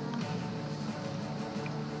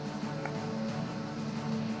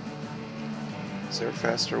 Is there a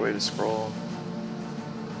faster way to scroll?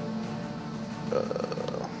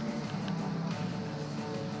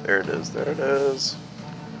 There it is, there it is.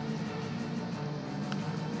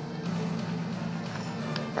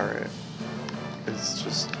 Alright. It's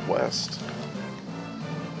just west.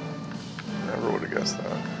 Never would have guessed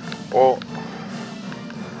that. Well,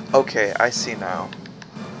 okay, I see now.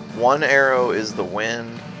 One arrow is the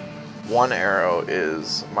wind, one arrow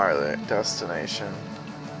is my destination.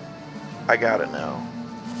 I got it now.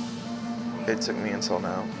 It took me until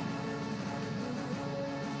now.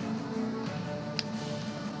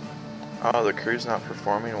 Oh, the crew's not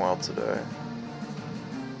performing well today.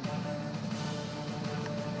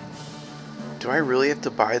 Do I really have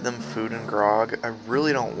to buy them food and grog? I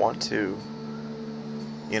really don't want to.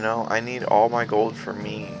 You know, I need all my gold for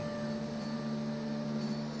me.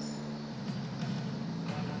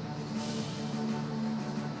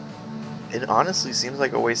 It honestly seems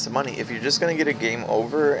like a waste of money. If you're just gonna get a game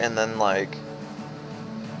over and then like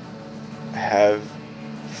have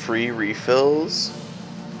free refills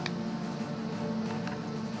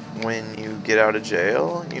when you get out of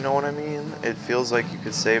jail, you know what I mean? It feels like you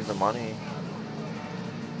could save the money.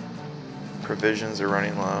 Provisions are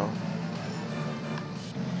running low.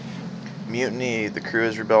 Mutiny, the crew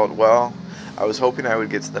has rebelled. Well, I was hoping I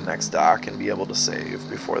would get to the next dock and be able to save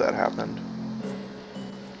before that happened.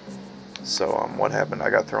 So, what happened?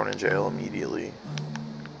 I got thrown in jail immediately.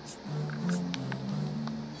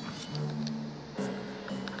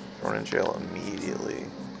 Thrown in jail immediately.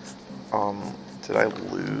 Did I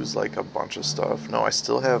lose like a bunch of stuff? No, I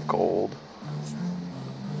still have gold.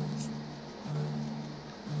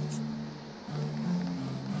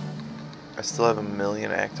 I still have 1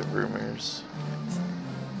 million active rumors.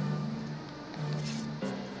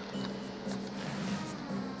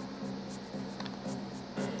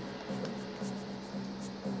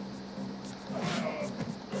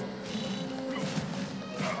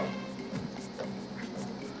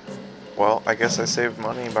 Well, I guess I saved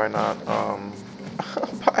money by not,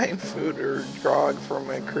 buying food or grog for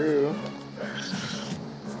my crew.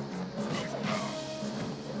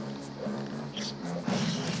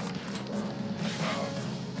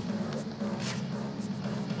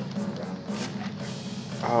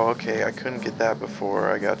 Oh, okay, I couldn't get that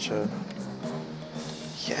before. I gotcha.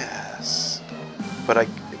 Yes. But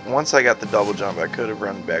once I got the double jump, I could have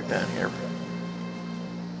run back down here.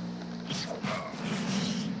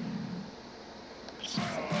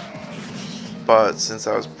 But since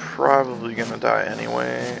I was probably gonna die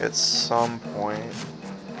anyway at some point.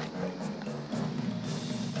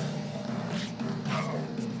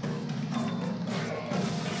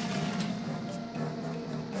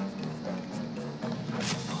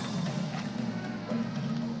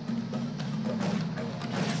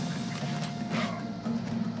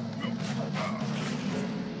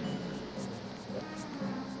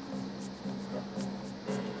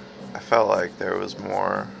 I felt like there was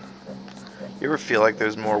more. You ever feel like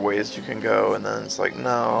there's more ways you can go and then it's like,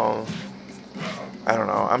 no. I don't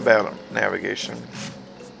know, I'm bad at navigation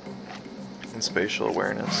and spatial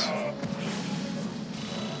awareness.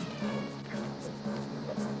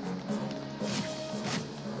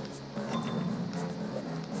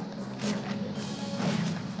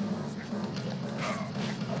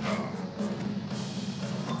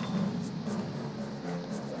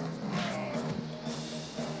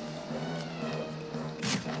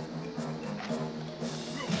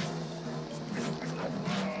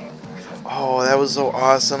 Oh, that was so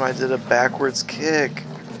awesome. I did a backwards kick.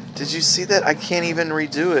 Did you see that? I can't even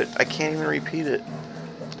redo it. I can't even repeat it.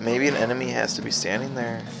 Maybe an enemy has to be standing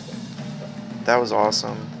there. That was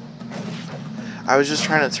awesome. I was just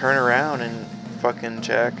trying to turn around and fucking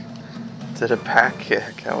Jack did a back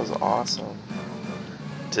kick. That was awesome.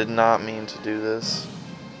 Did not mean to do this.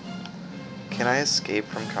 Can I escape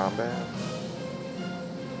from combat?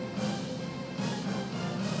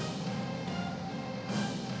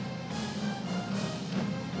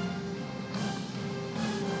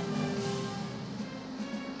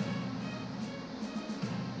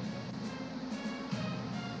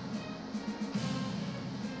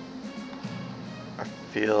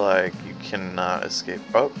 I feel like you cannot escape.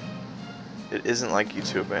 Oh, it isn't like you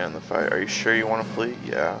to abandon the fight. Are you sure you want to flee?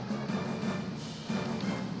 Yeah.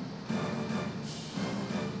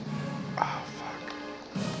 Oh, fuck.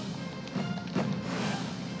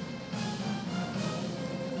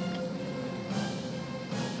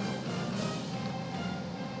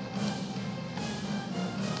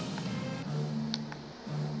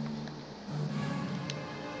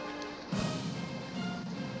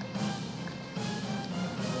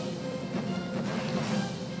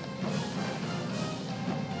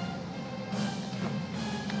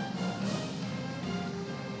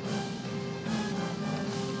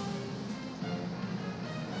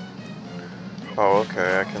 Oh,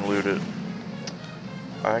 okay, I can loot it.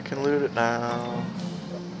 I can loot it now.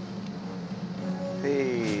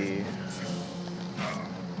 Hey.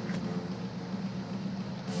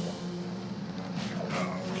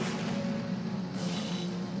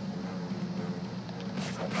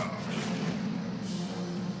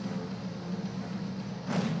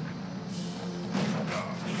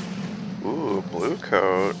 Ooh, blue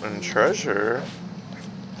coat and treasure.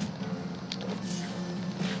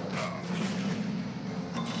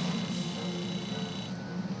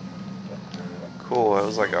 Cool, that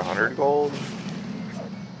was like 100 gold.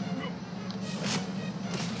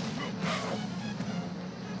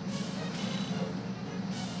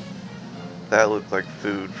 That looked like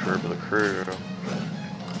food for the crew.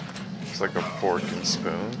 It's like a fork and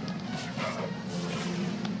spoon.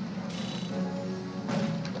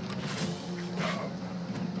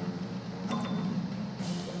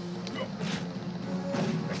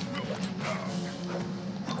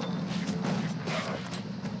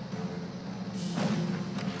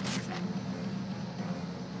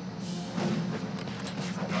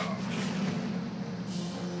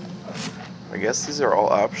 I guess these are all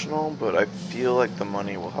optional, but I feel like the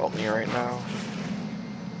money will help me right now.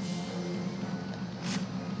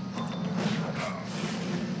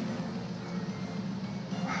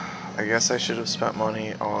 I guess I should have spent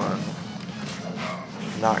money on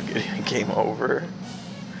not getting a game over.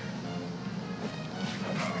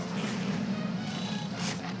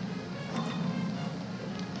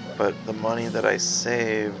 But the money that I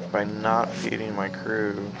saved by not feeding my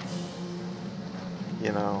crew,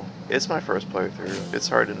 you know, it's my first playthrough. It's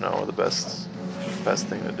hard to know the best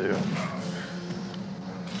thing to do.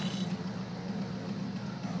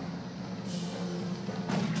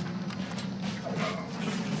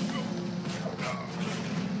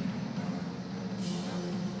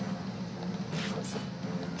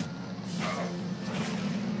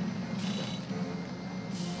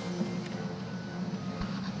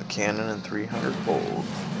 cannon and 300 gold.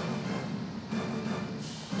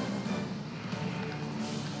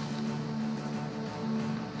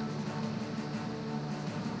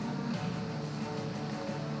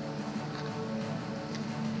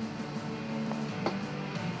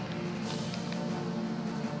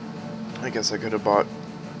 I guess I could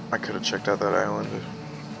have checked out that island,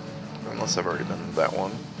 unless I've already been to that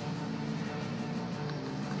one.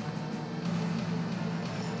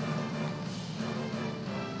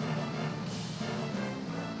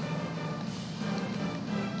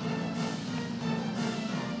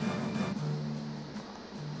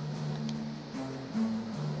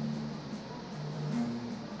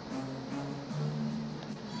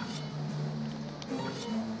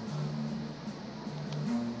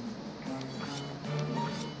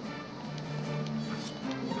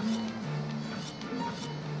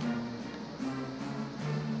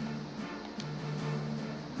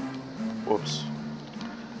 Whoops.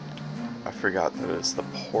 I forgot that it's the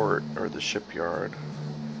port or the shipyard.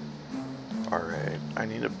 Alright, I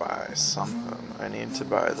need to buy something. I need to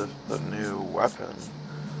buy the new weapon.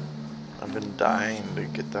 I've been dying to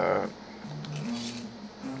get that.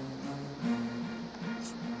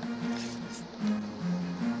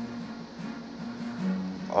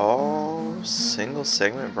 Oh, single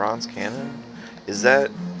segment bronze cannon? Is that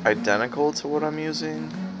identical to what I'm using?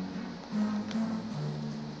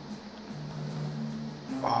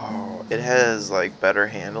 Oh, it has like better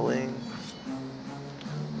handling.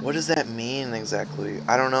 What does that mean exactly?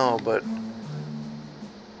 I don't know, but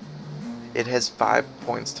it has 5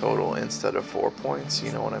 points total instead of 4 points,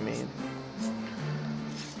 you know what I mean?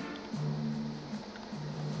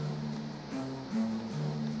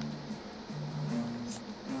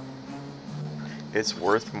 It's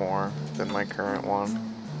worth more than my current one.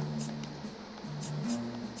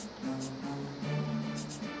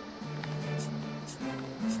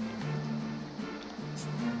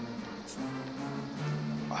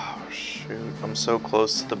 Oh shoot, I'm so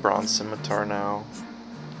close to the bronze scimitar now.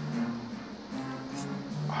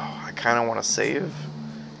 Oh, I kind of want to save.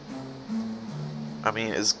 I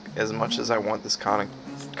mean, as much as I want this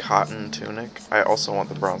cotton tunic, I also want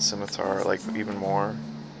the bronze scimitar, like, even more.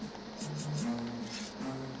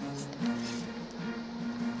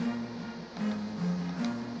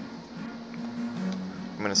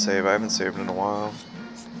 I'm gonna save. I haven't saved in a while.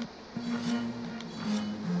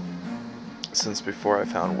 Since before I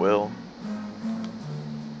found Will.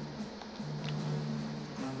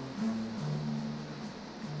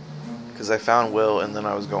 Because I found Will and then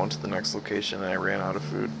I was going to the next location and I ran out of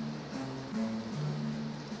food.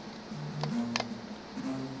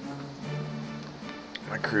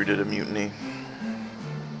 My crew did a mutiny.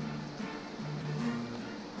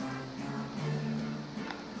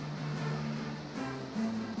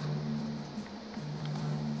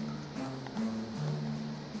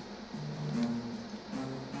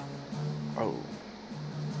 Oh.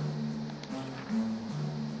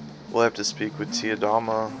 We'll have to speak with Tia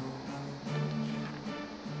Dalma.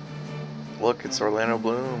 Look, it's Orlando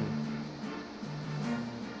Bloom.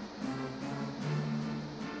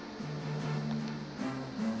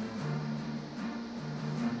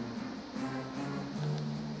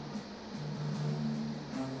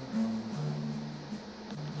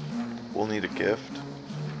 We'll need a gift.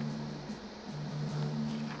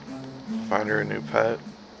 Find her a new pet.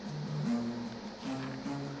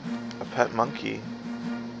 A pet monkey.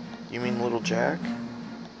 You mean little Jack?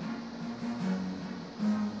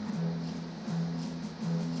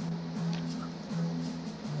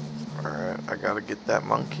 Alright, I gotta get that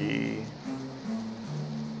monkey.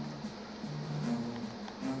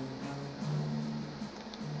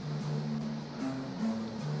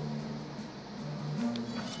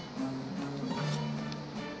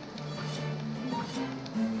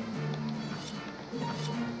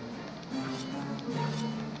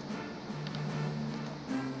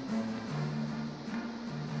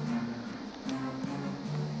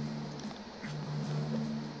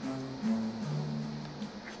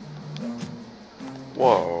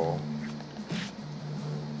 Whoa.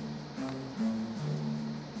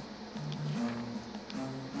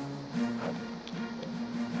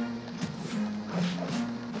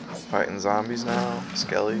 Fighting zombies now?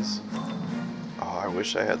 Skellies? Oh, I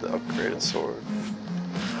wish I had the upgraded sword.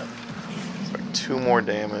 It's like 2 more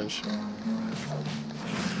damage.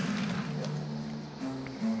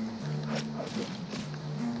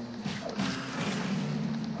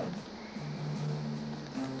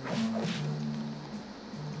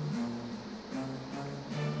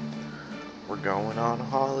 We're going on a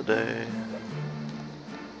holiday.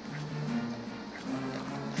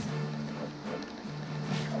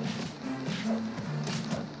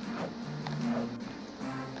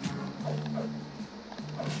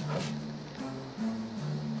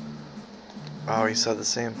 Oh, he said the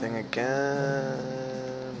same thing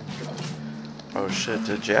again. Oh shit,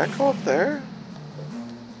 did Jack go up there?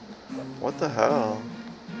 What the hell?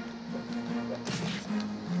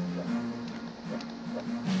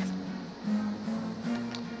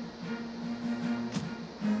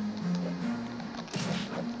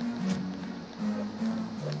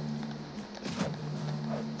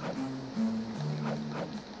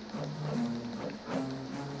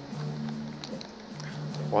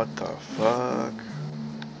 What the fuck?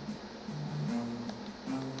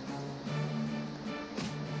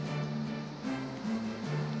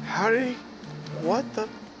 How did he... What the...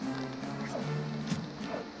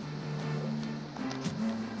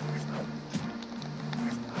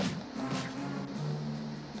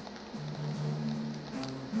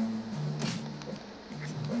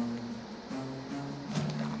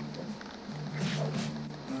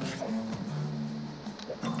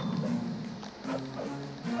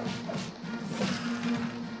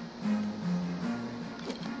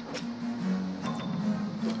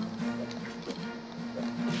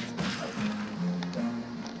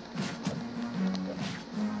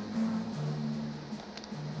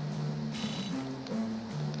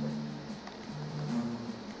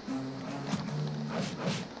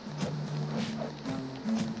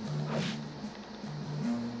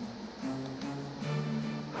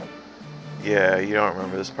 Yeah, you don't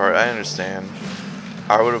remember this part. I understand.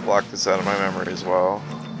 I would have blocked this out of my memory as well.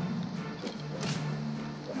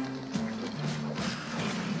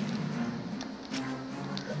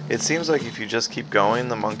 It seems like if you just keep going,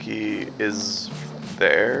 the monkey is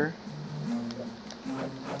there.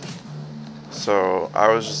 So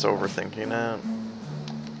I was just overthinking it.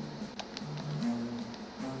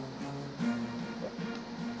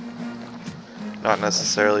 Not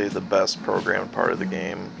necessarily the best programmed part of the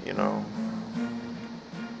game, you know.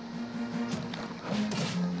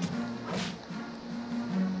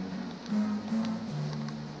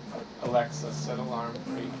 Alexa, set alarm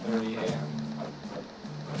for 8:30 a.m.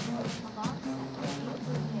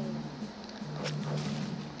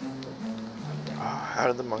 Oh, how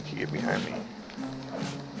did the monkey get behind me?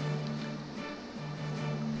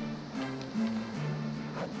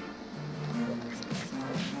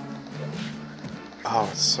 Oh,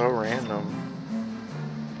 it's so random.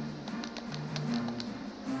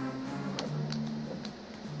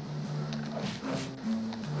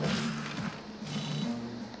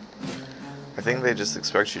 I think they just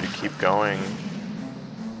expect you to keep going,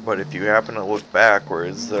 but if you happen to look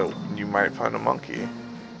backwards, you might find a monkey.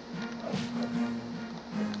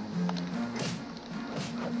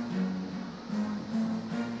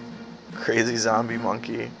 Crazy zombie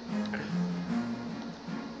monkey.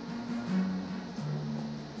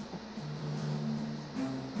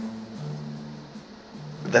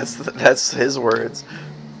 That's his words.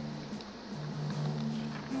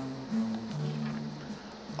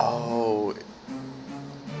 Oh,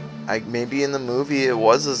 maybe in the movie it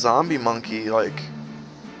was a zombie monkey, like,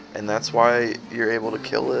 and that's why you're able to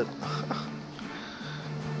kill it.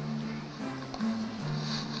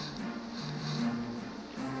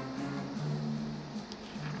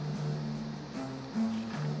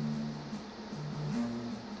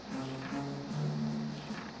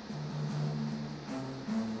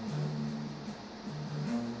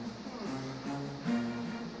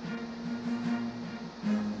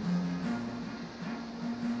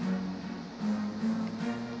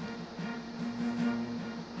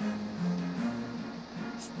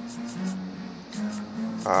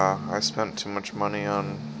 I spent too much money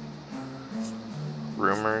on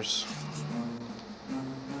rumors.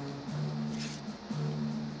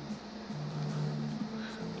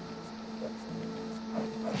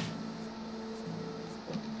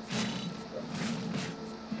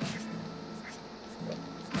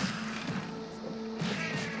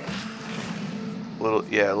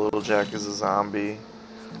 Little Jack is a zombie.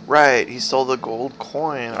 Right, he stole the gold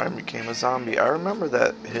coin and became a zombie. I remember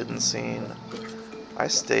that hidden scene. I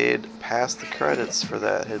stayed past the credits for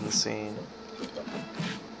that hidden scene.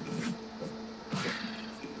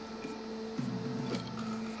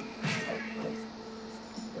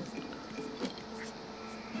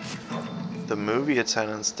 The movie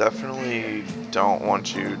attendants definitely don't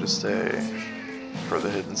want you to stay for the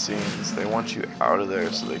hidden scenes. They want you out of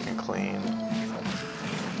there so they can clean.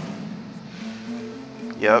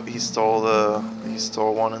 Yep, he stole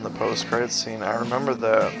one in the post-credits scene. I remember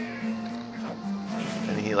that.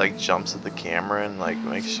 And he like jumps at the camera and like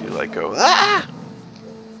makes you like go ah!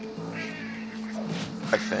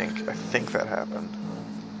 I think that happened.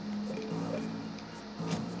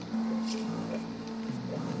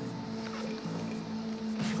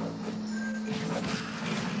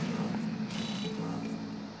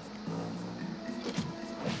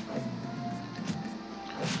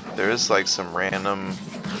 There's like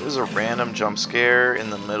there's a random jump scare in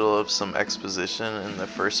the middle of some exposition in the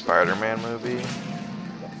first Spider-Man movie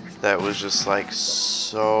that was just like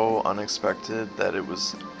so unexpected that it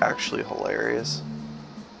was actually hilarious.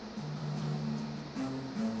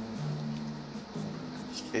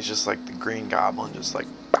 It's just like the Green Goblin just like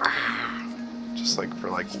for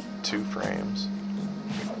like 2 frames.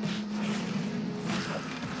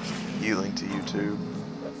 Healing to YouTube.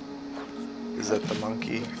 Is that the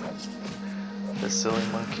monkey? The silly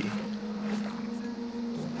monkey.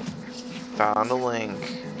 Found a link.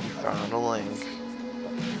 You found a link.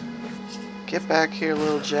 Get back here,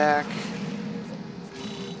 little Jack.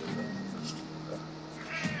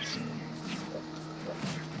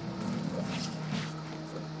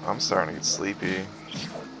 I'm starting to get sleepy.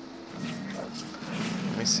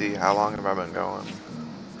 Let me see, how long have I been going?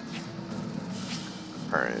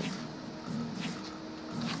 Alright.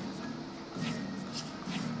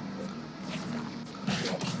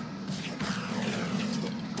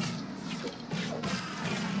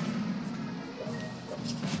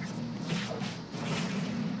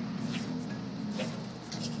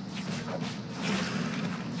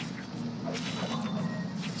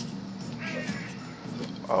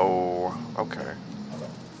 Oh, okay.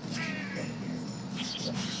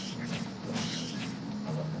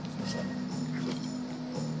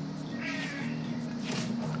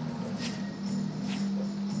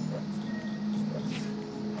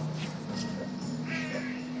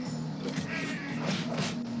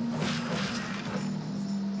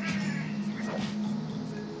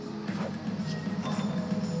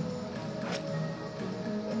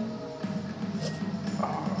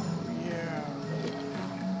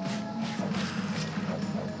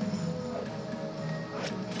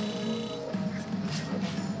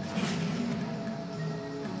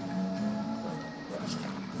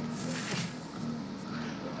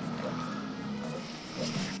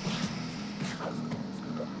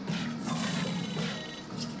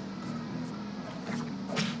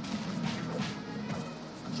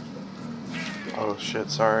 Oh shit,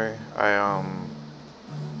 sorry.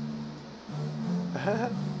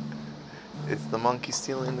 It's the monkey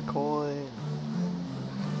stealing the coin.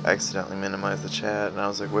 I accidentally minimized the chat and I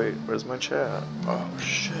was like, wait, where's my chat? Oh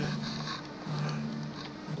shit.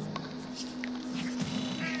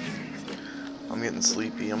 I'm getting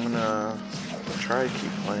sleepy. I'm gonna try to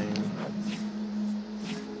keep playing.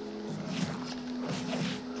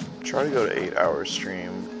 Try to go to 8-hour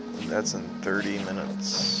stream. That's in 30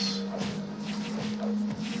 minutes.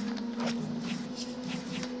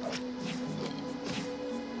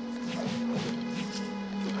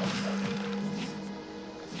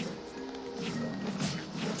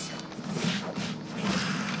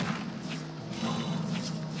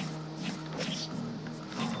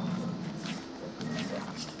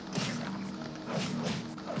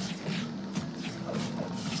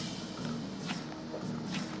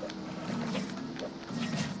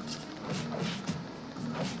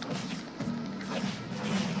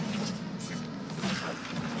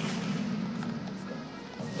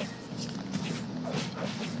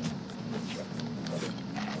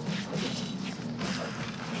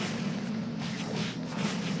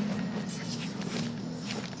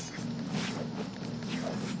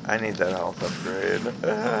 I need that health upgrade.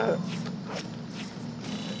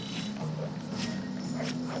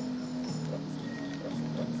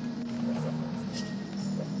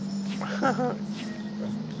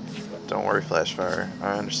 Don't worry, Flashfire.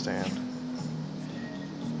 I understand.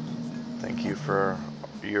 Thank you for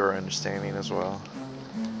your understanding as well.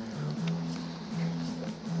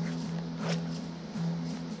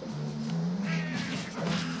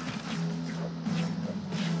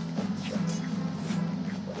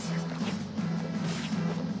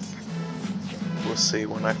 We'll see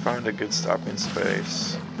when I find a good stopping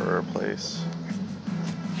space for a place.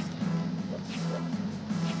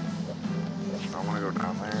 I want to go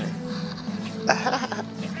down there.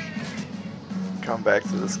 Come back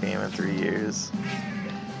to this game in 3 years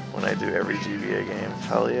when I do every GBA game.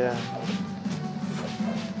 Hell yeah.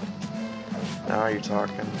 Now you're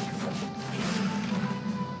talking.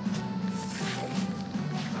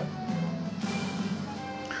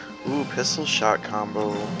 Ooh, pistol shot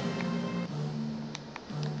combo.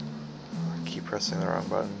 Pressing the wrong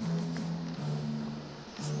button.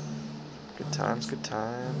 Good times, good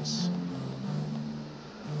times.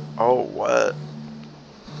 Oh, what?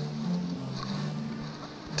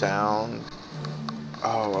 Down.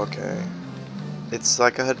 Oh, okay. It's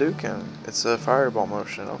like a Hadouken. It's a fireball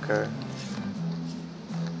motion, okay.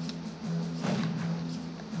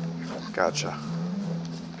 Gotcha.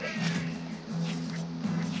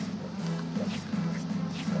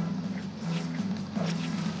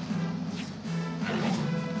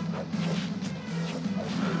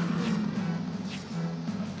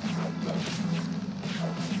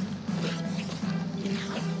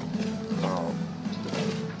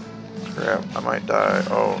 Crap, I might die.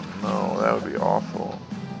 Oh no, that would be awful.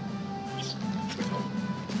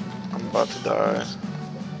 I'm about to die.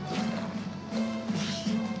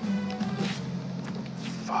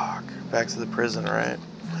 Fuck. Back to the prison, right?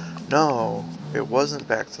 No, it wasn't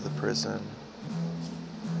back to the prison.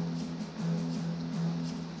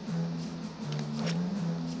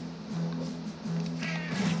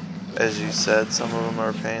 As you said, some of them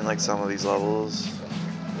are pain, like some of these levels.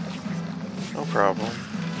 No problem.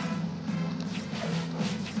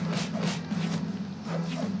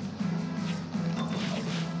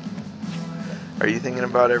 Are you thinking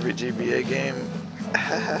about every GBA game?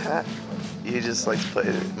 You just like to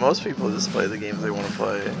play. Most people just play the games they want to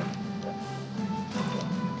play.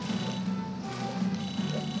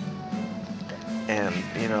 And,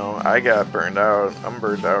 you know, I got burned out. I'm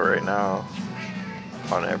burned out right now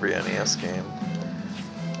on every NES game.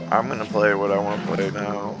 I'm gonna play what I want to play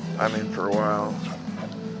now. I mean, for a while.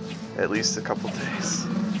 At least a couple days.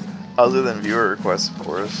 Other than viewer requests, of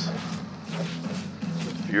course.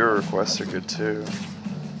 Viewer requests are good too.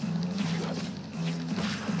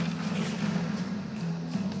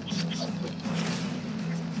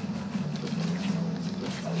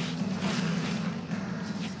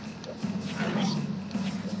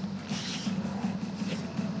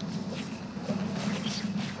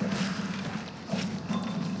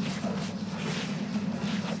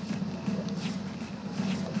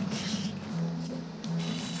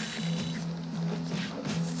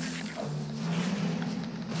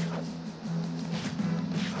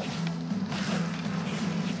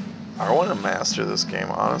 I want to master this game,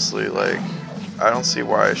 honestly. Like, I don't see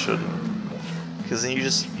why I shouldn't. Because then you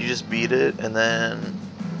just beat it and then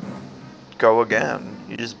go again.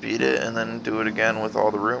 You just beat it and then do it again with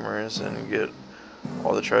all the rumors and you get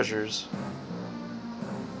all the treasures.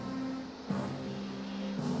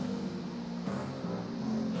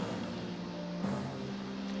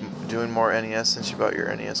 Doing more NES since you bought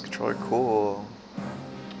your NES controller. Cool.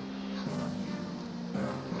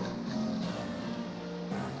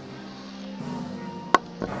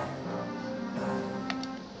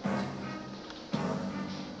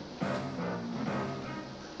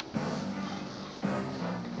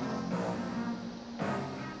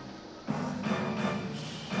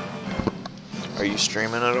 Are you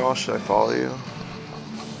streaming at all? Should I follow you?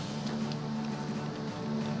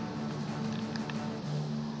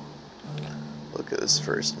 Look at this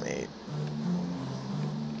first mate.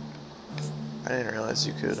 I didn't realize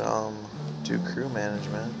you could do crew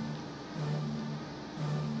management.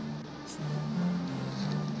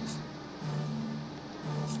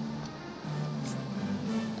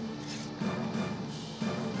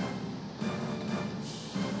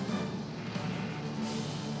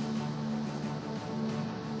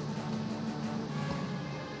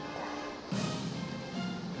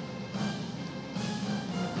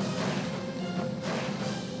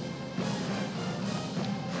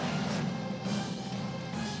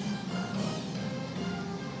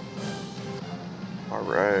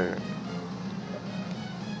 Alright.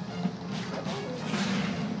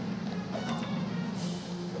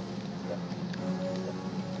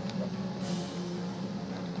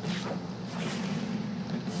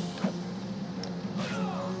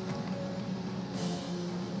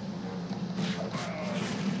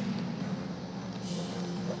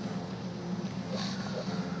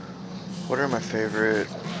 What are my favorite,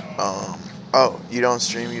 oh, you don't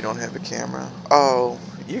stream, you don't have a camera? Oh,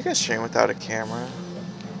 you can stream without a camera.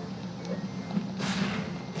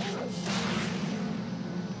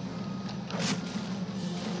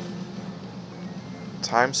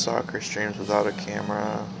 Time Stalker streams without a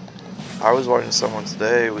camera. I was watching someone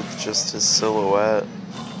today with just his silhouette,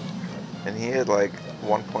 and he had like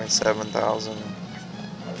 1.7 thousand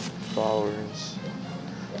followers.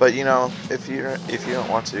 But you know, if you don't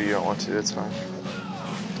want to, you don't want to. It's fine.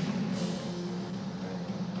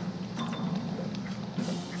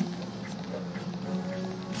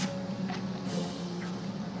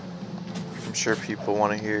 I'm sure people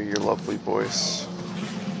want to hear your lovely voice.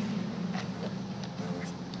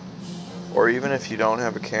 Or even if you don't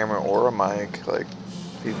have a camera or a mic, like,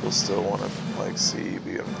 people still want to like see you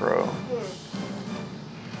being pro.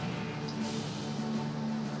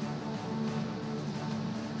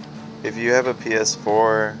 If you have a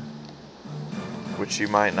PS4, which you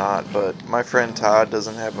might not, but my friend Todd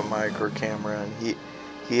doesn't have a mic or camera, and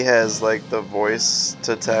he has like the voice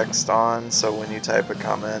to text on, so when you type a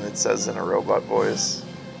comment it says in a robot voice.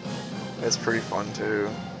 It's pretty fun too.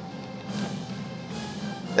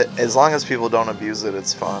 As long as people don't abuse it,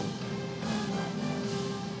 it's fun.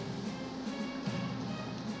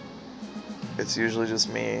 It's usually just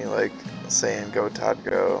me, like, saying, go Todd,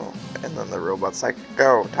 go. And then the robot's like,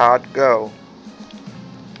 go Todd, go.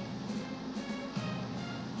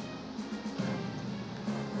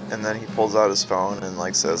 And then he pulls out his phone and,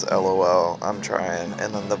 like, says, LOL, I'm trying.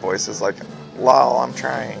 And then the voice is like, lol, I'm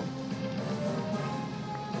trying.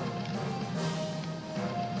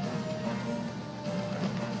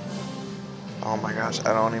 Oh my gosh,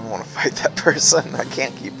 I don't even want to fight that person. I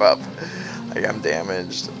can't keep up. Like, I'm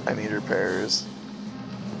damaged. I need repairs.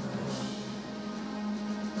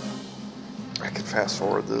 I can fast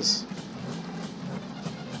forward this.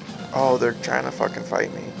 Oh, they're trying to fucking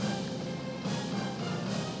fight me.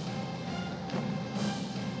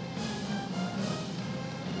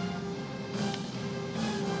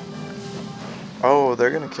 Oh,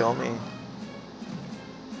 they're gonna kill me.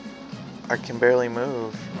 I can barely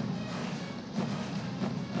move.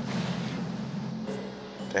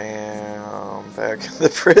 Damn, back in the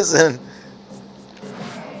prison.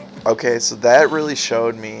 Okay, so that really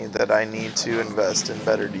showed me that I need to invest in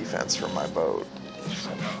better defense for my boat.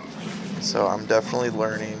 So I'm definitely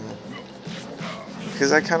learning.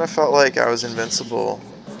 Because I kind of felt like I was invincible.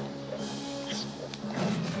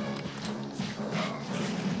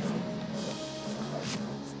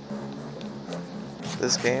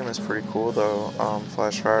 This game is pretty cool though,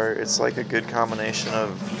 Flashfire. It's like a good combination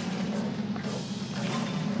of,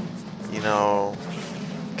 you know,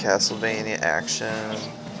 Castlevania action,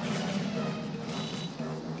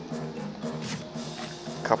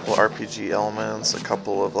 a couple RPG elements, a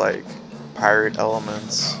couple of like pirate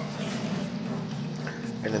elements,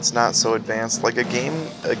 and it's not so advanced. Like a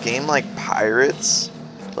game like Pirates,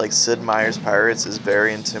 like Sid Meier's Pirates, is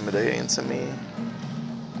very intimidating to me.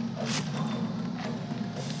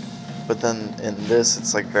 But then in this,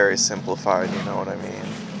 it's like very simplified, you know what I mean?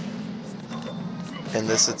 In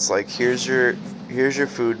this, it's like, here's your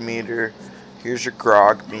food meter, here's your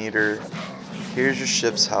grog meter, here's your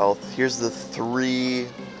ship's health, here's the 3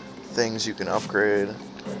 things you can upgrade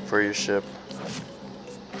for your ship.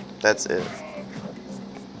 That's it.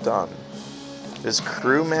 Done. There's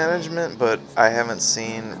crew management, but I haven't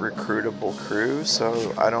seen recruitable crew,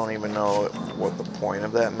 so I don't even know what the point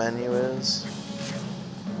of that menu is.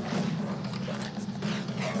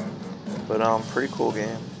 But pretty cool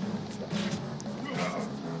game.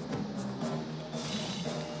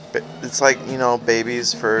 It's like, you know,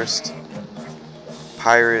 baby's first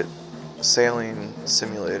pirate sailing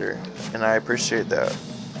simulator, and I appreciate that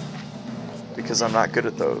because I'm not good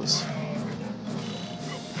at those.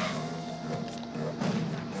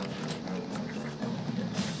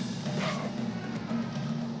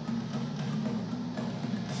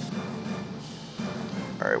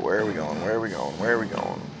 Alright, where are we going? Where are we going? Where are we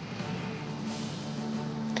going?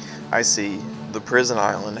 I see. The prison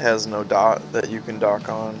island has no dot that you can dock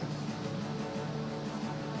on.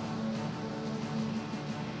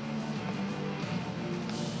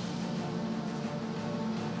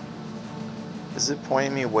 Is it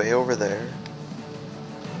pointing me way over there?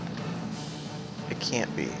 It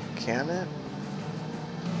can't be. Can it?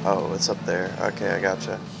 Oh, it's up there. Okay, I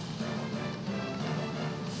gotcha.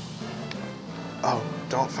 Oh,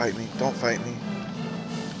 don't fight me. Don't fight me.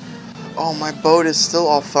 Oh, my boat is still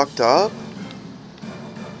all fucked up?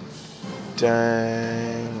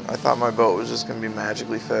 Dang. I thought my boat was just going to be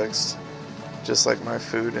magically fixed. Just like my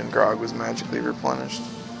food and grog was magically replenished.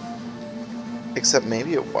 Except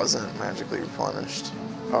maybe it wasn't magically replenished.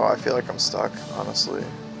 Oh, I feel like I'm stuck, honestly.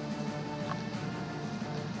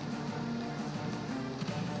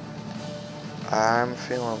 I'm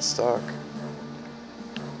feeling stuck.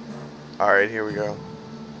 Alright, here we go.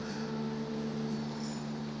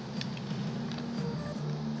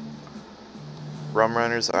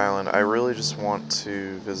 Rumrunner's Island. I really just want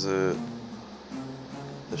to visit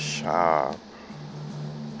the shop.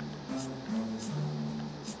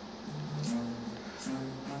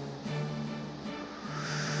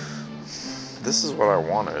 This is what I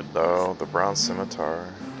wanted, though, the bronze scimitar.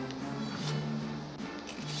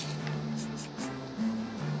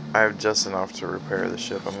 I have just enough to repair the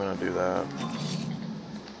ship. I'm gonna do that.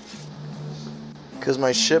 Because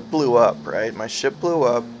my ship blew up, right? My ship blew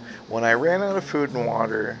up when I ran out of food and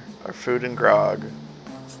water, or food and grog.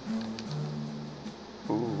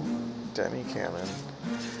 Ooh, demi cannon.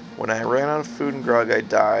 When I ran out of food and grog, I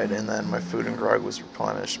died, and then my food and grog was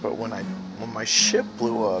replenished. But when my ship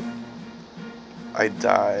blew up, I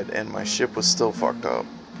died, and my ship was still fucked up.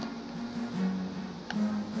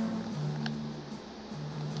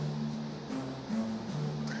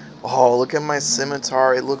 Oh, look at my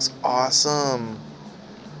scimitar. It looks awesome.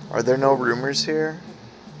 Are there no rumors here?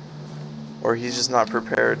 Or he's just not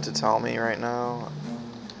prepared to tell me right now?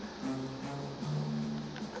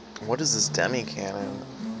 What is this demi cannon?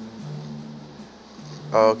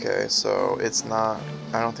 Okay, so it's not.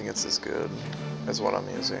 I don't think it's as good as what I'm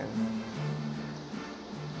using.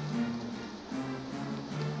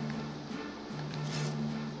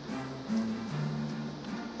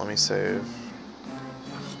 Let me save.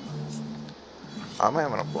 I'm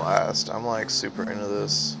having a blast. I'm like super into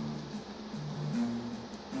this.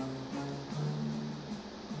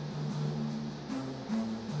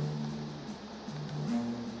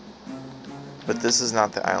 But this is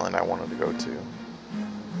not the island I wanted to go to.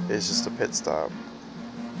 It's just a pit stop.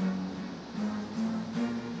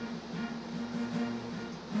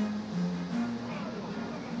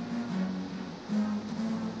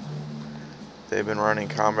 They've been running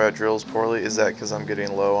combat drills poorly. Is that because I'm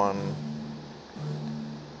getting low on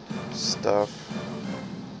stuff?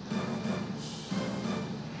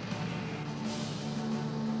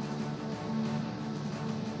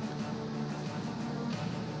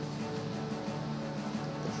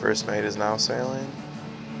 The first mate is now sailing.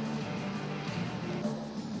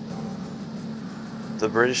 The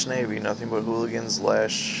British Navy, nothing but hooligans,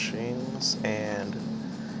 lashings, and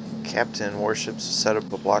captain warships set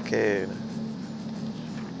up a blockade.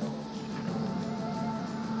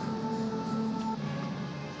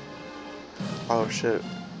 Oh shit,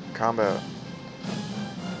 combat.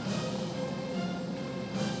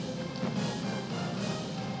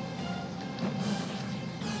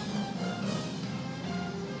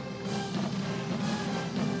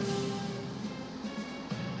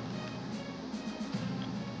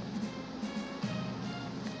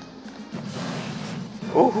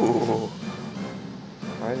 Ooh,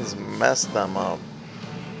 I just messed them up.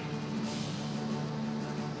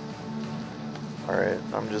 Alright,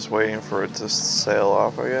 I'm just waiting for it to sail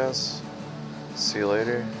off, I guess. See you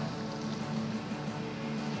later.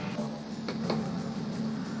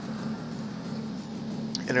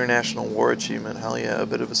 International War Achievement, hell yeah, a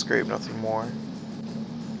bit of a scrape, nothing more.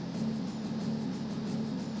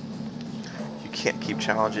 You can't keep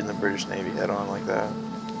challenging the British Navy head on like that.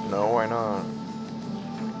 No, why not?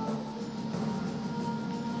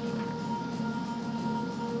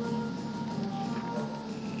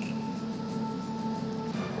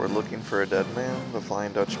 We're looking for a dead man, the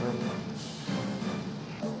Flying Dutchman.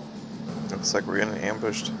 Looks like we're getting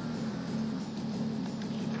ambushed.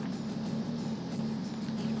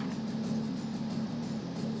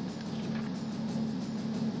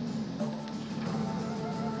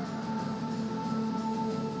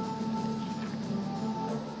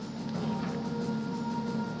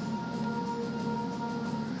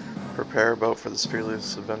 Prepare a boat for the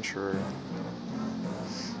fearless adventurer.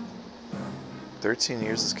 13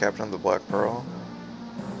 years as captain of the Black Pearl.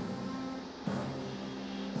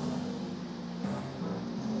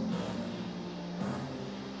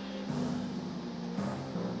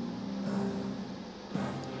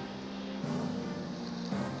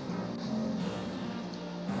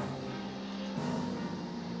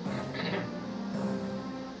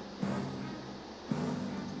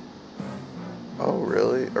 Oh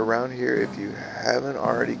really? Around here, if you haven't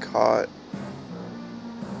already caught,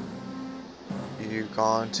 you've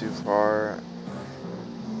gone too far.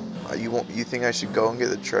 You think I should go and get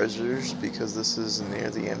the treasures because this is near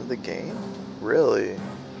the end of the game? Really?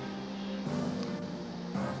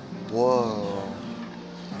 Whoa.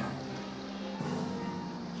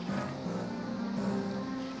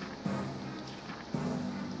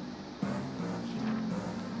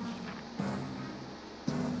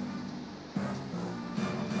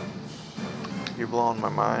 You're blowing my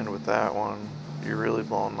mind with that one. You're really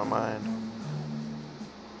blowing my mind.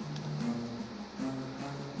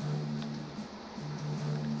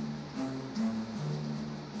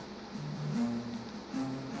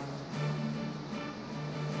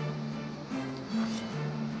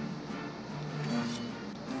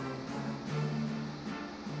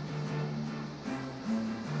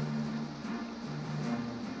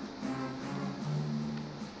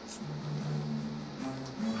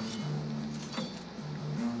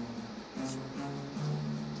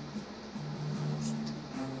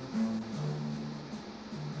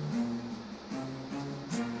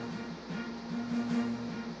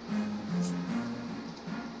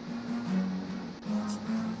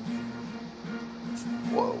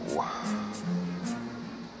 Whoa.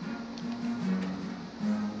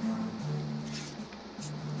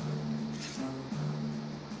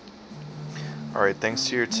 Alright, thanks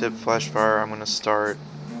to your tip, Flashfire, I'm going to start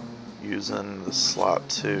using the slot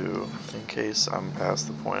 2 in case I'm past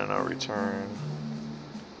the point of no return.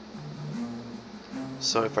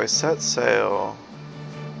 So if I set sail,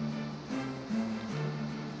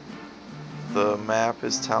 the map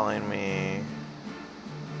is telling me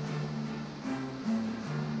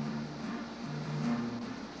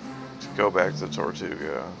go back to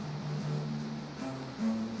Tortuga.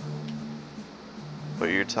 But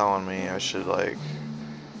you're telling me I should, like,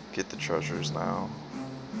 get the treasures now.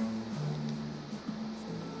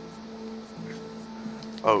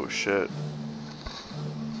 Oh, shit.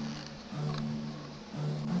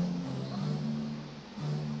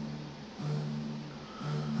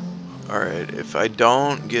 Alright, if I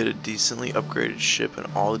don't get a decently upgraded ship and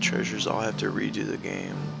all the treasures, I'll have to redo the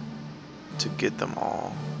game to get them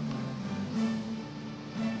all.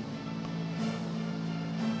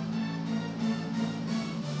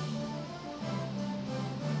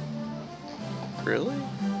 Really?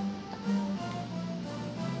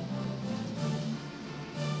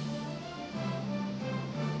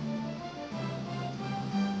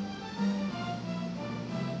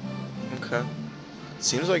 Okay.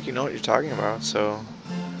 Seems like you know what you're talking about, so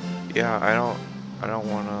yeah, I don't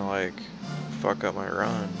want to like fuck up my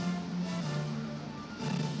run.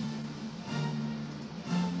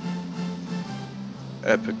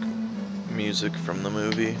 Epic music from the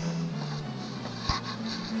movie.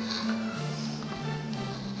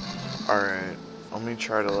 Alright, let me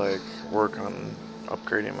try to like work on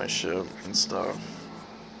upgrading my ship and stuff.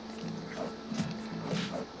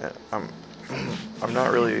 Yeah, I'm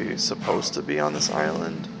not really supposed to be on this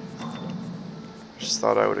island. Just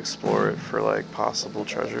thought I would explore it for like possible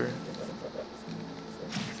treasure.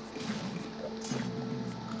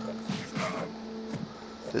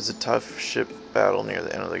 There's a tough ship battle near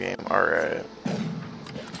the end of the game. Alright.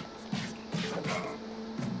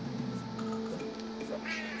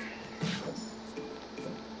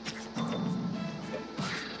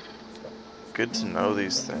 Good to know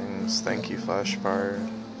these things. Thank you, Flashfire.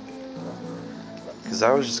 Because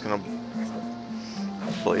I was just gonna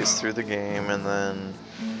blaze through the game and then,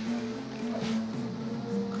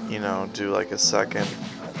 you know, do like a second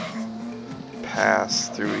pass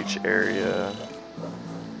through each area.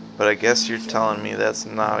 But I guess you're telling me that's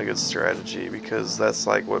not a good strategy because that's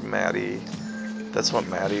like what Maddie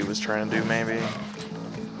was trying to do maybe.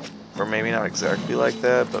 Or maybe not exactly like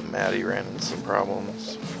that, but Maddie ran into some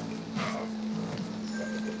problems.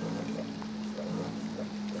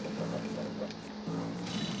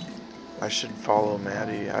 I should follow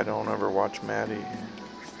Maddie. I don't ever watch Maddie.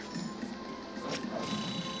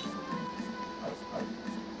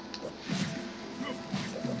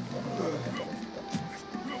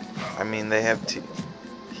 I mean, they have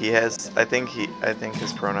he has, I think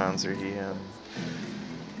his pronouns are he, him.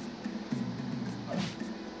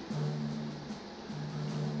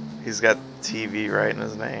 He's got TV right in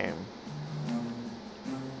his name.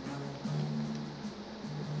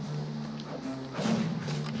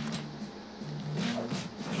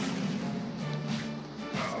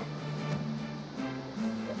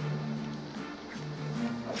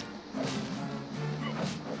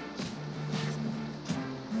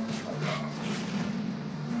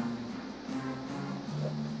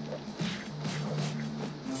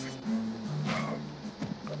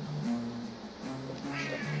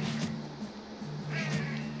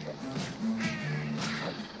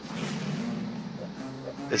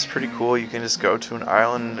 It's pretty cool. You can just go to an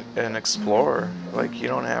island and explore. Like, you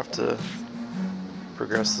don't have to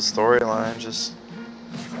progress the storyline, just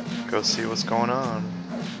go see what's going on.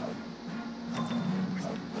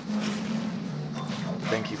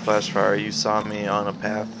 Thank you, Flashfire. You saw me on a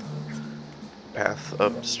path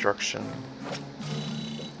of destruction.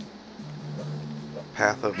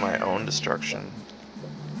 Path of my own destruction.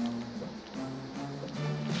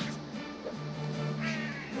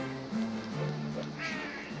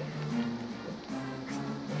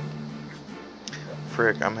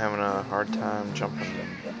 Frick, I'm having a hard time jumping.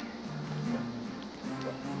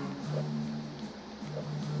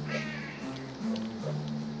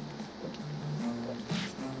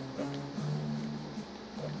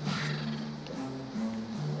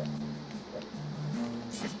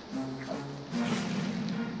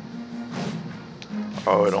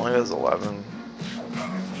 Oh, it only does 11.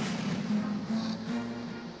 I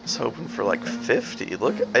was hoping for like 50.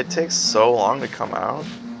 Look, it takes so long to come out.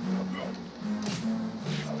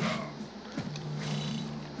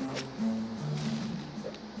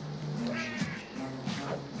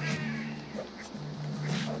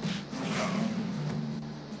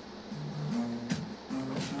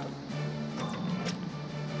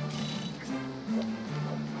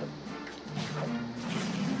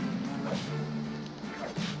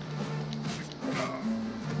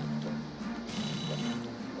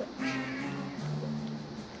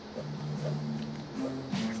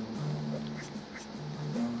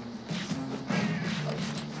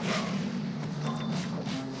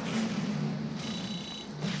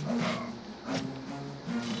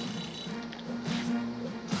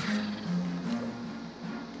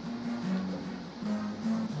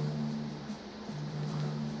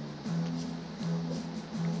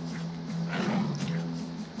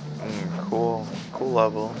 cool. Cool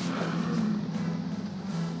level.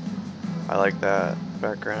 I like that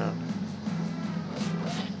background.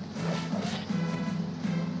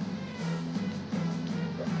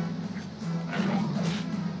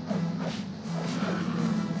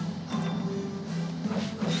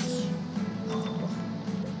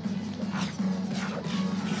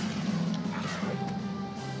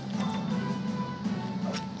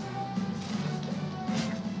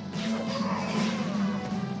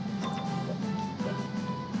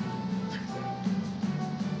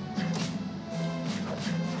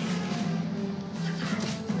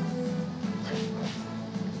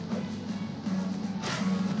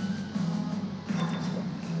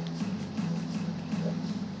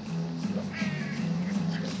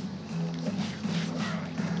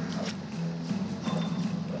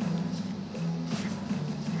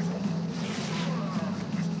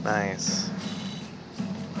 Nice.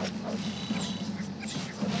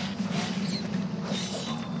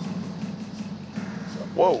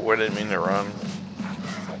 Whoa, I didn't mean to run.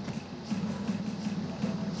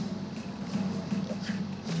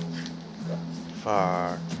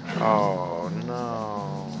 Fuck. Oh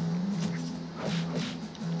no.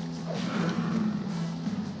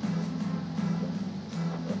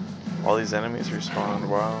 All these enemies respawned,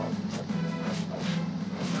 wow.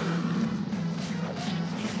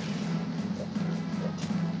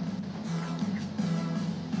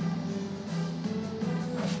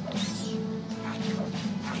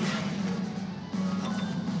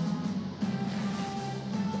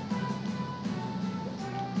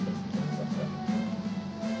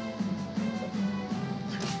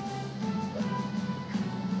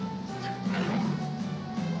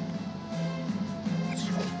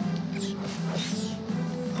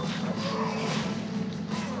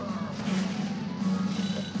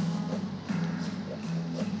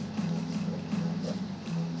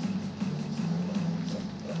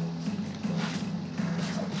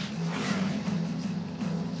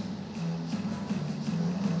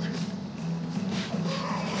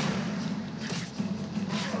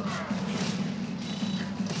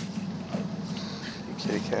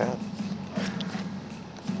 Kitty cat.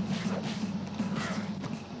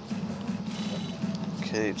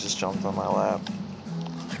 Kitty just jumped on my lap.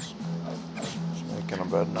 She's making a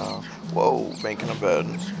bed now. Whoa, making a bed.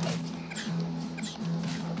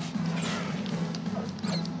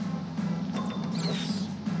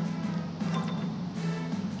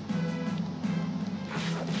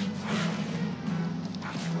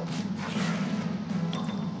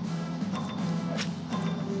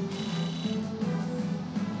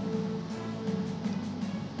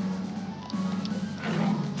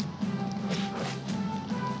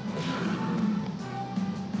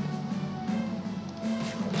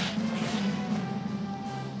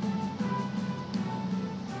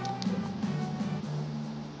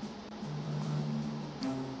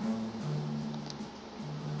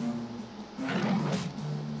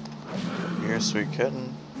 You're a sweet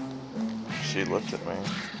kitten. She looked at me.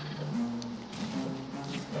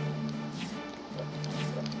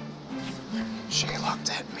 She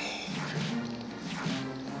looked at me.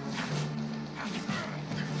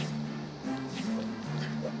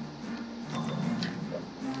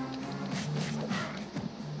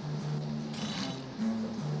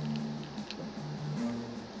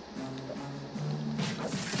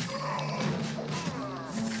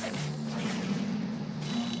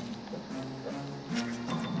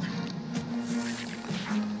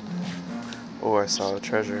 Oh, I saw a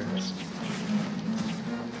treasure.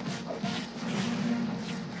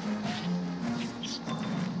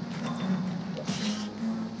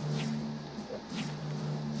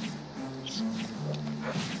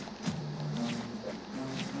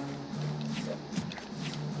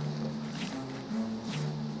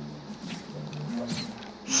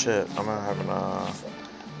 Shit, I'm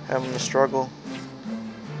having a struggle.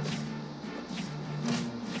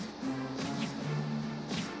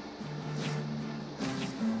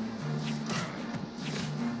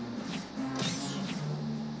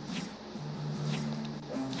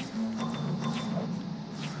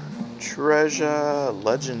 Treasure,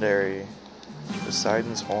 legendary.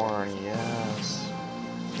 Poseidon's horn, yes.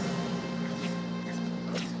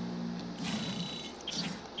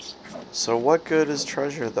 So what good is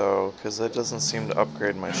treasure though? Because that doesn't seem to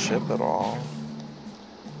upgrade my ship at all.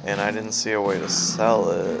 And I didn't see a way to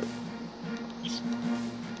sell it.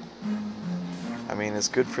 I mean, it's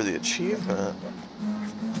good for the achievement,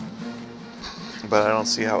 but I don't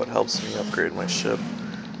see how it helps me upgrade my ship.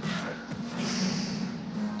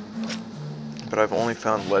 But I've only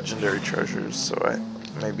found legendary treasures, so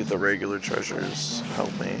maybe the regular treasures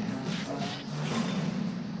help me.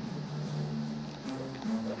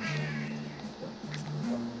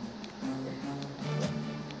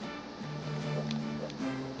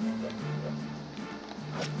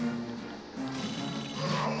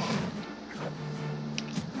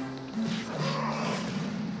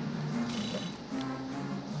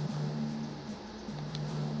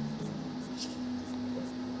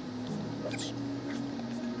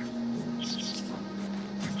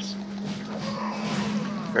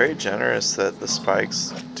 very generous that the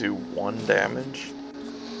spikes do 1 damage.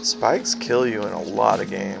 Spikes kill you in a lot of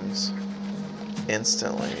games.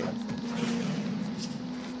 Instantly.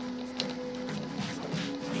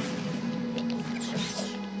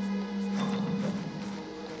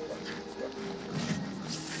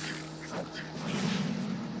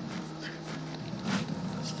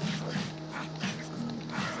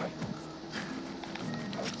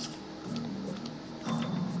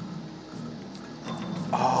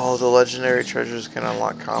 Oh, the legendary treasures can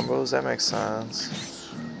unlock combos? That makes sense.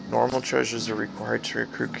 Normal treasures are required to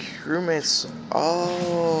recruit crewmates.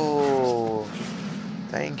 Oh,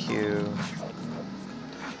 thank you.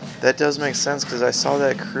 That does make sense because I saw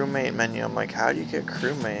that crewmate menu. I'm like, how do you get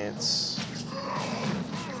crewmates?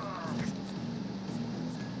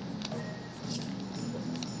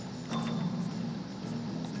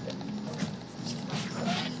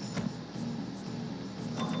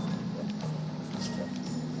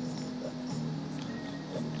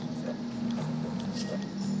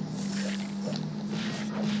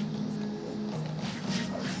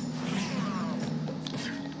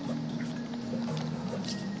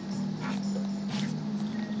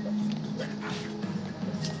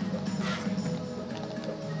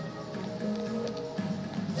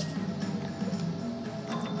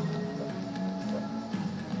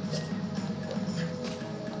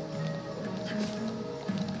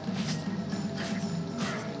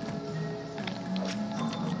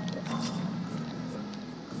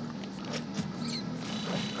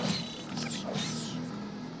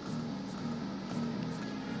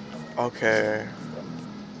 Okay.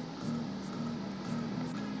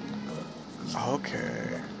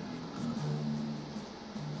 Okay.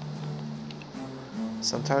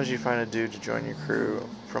 Sometimes you find a dude to join your crew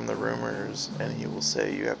from the rumors, and he will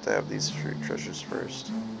say you have to have these treasures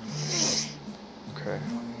first. Okay.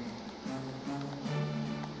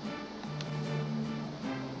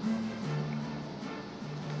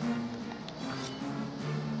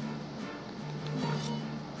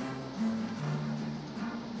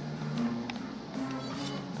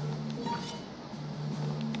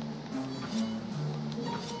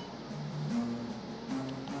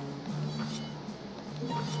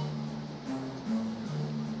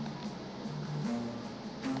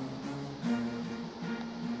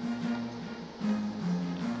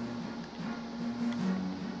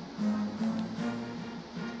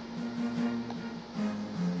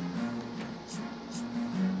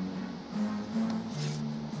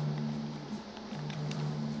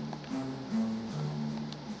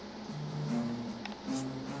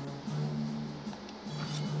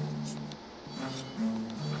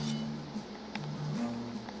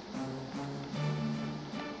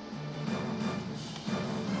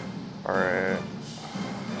 Alright.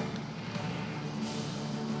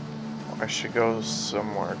 I should go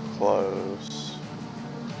somewhere close.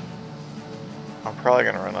 I'm probably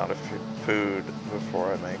gonna run out of food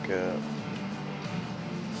before I make it.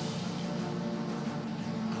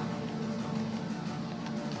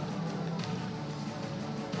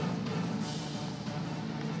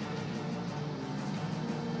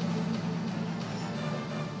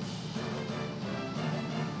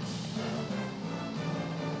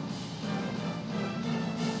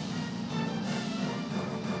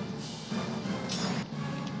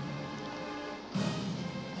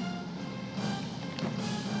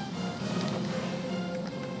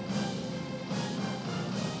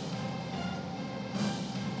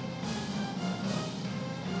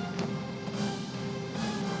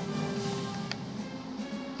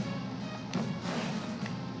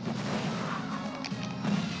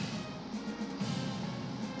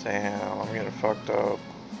 Damn, I'm getting fucked up.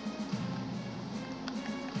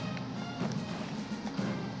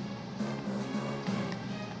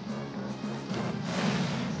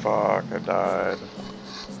 Fuck, I died.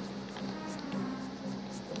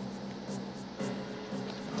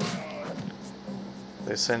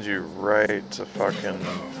 They send you right to fucking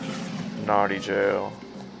naughty jail.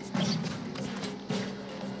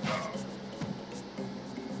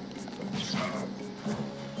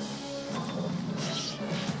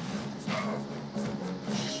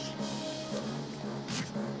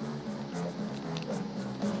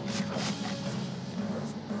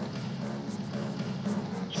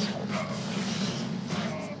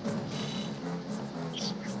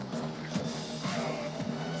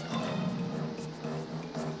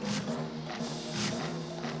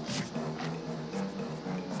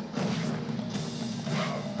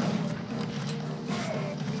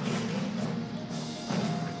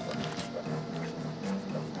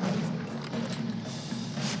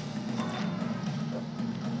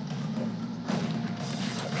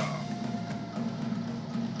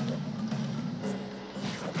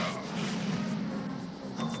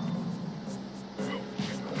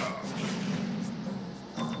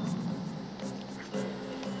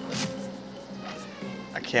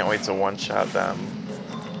 can't wait to one-shot them.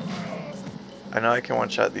 I know I can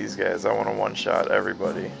one-shot these guys. I want to one-shot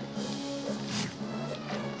everybody.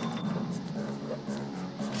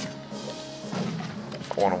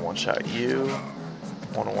 I want to one-shot you.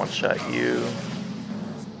 I want to one-shot you.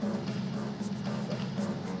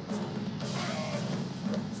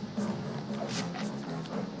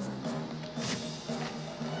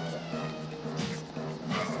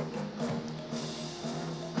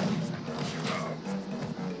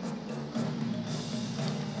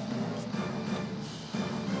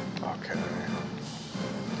 Okay.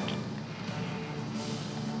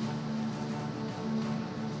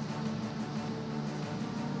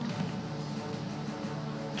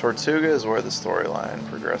 Tortuga is where the storyline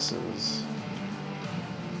progresses.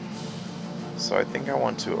 So I think I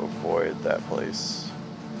want to avoid that place.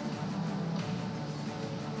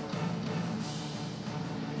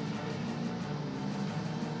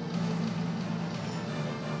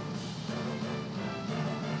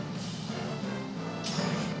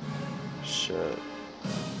 Shit.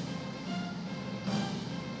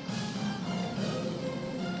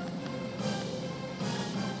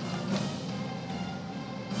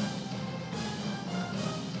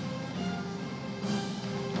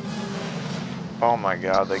 Oh my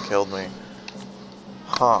god, they killed me.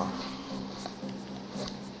 Huh.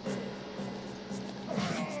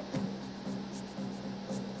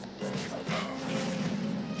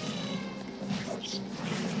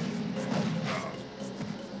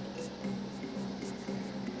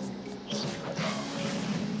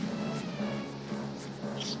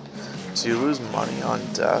 Do you lose money on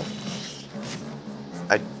death?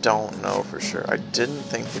 I don't know for sure. I didn't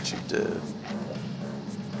think that you did.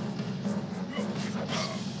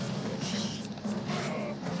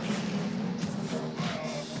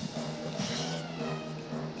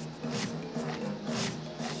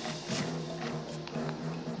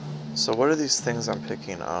 So what are these things I'm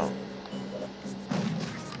picking up?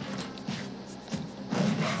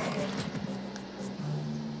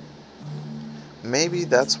 Maybe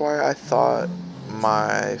that's why I thought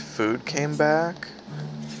my food came back,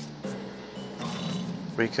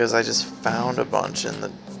 because I just found a bunch in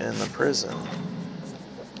the prison.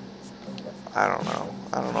 I don't know.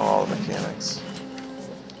 I don't know all the mechanics.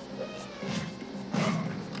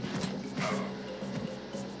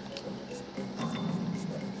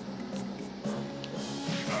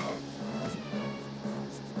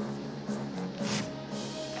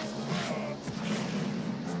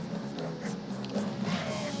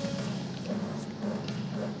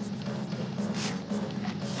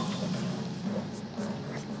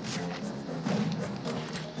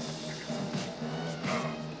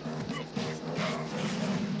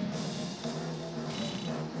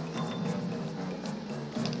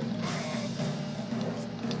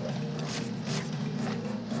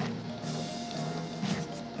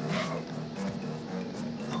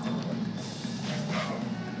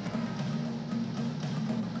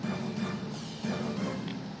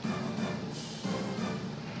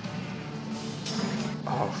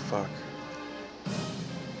 Oh, fuck.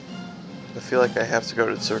 I feel like I have to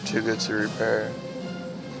go to Tortuga to repair.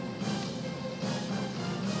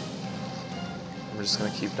 I'm just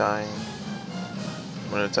gonna keep dying.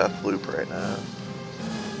 I'm gonna death loop right now.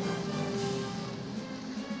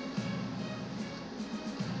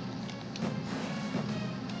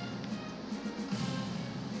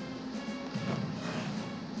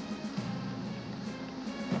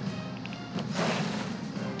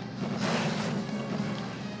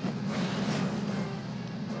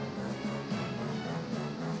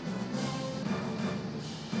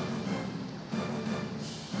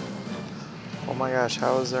 Oh my gosh,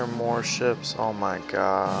 how is there more ships? Oh my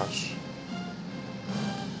gosh.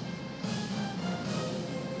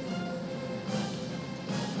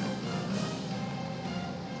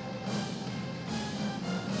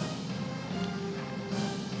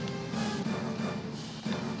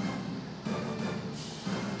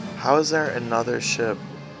 How is there another ship?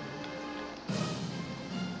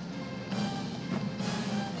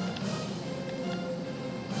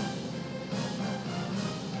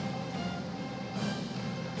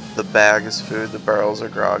 The bag is food, the barrels are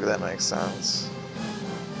grog, that makes sense.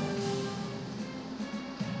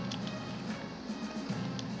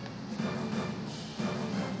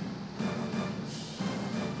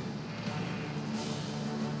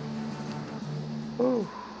 Whew.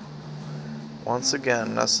 Once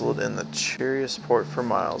again, nestled in the cheeriest port for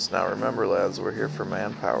miles. Now remember, lads, we're here for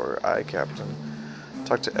manpower. Aye, Captain.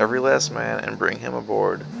 Talk to every last man and bring him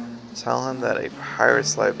aboard. Tell him that a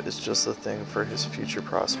pirate's life is just the thing for his future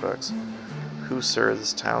prospects. Who, sir?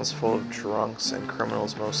 This town's full of drunks and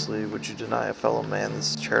criminals mostly. Would you deny a fellow man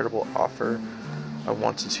this charitable offer? I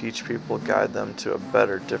want to teach people, guide them to a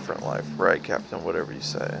better, different life. Right, Captain, whatever you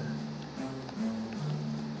say.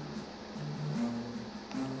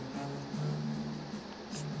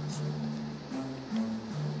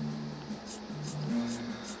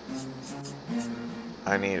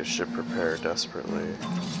 I need a ship repaired desperately.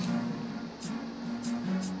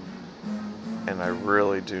 And I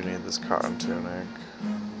really do need this cotton tunic.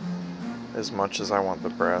 As much as I want the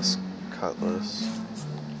brass cutlass.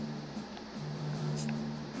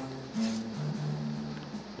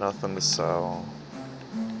 Nothing to sell.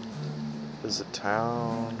 Visit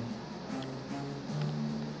town.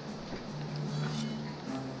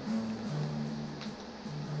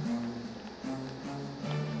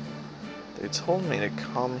 They told me to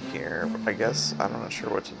come here, but I guess I'm not sure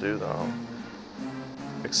what to do though.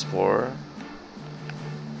 Explore.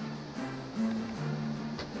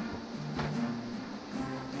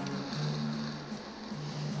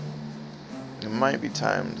 It might be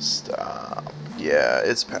time to stop. Yeah,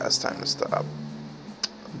 it's past time to stop.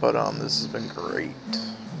 But this has been great.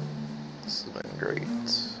 This has been great.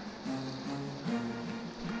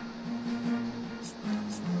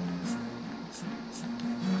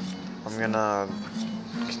 I'm gonna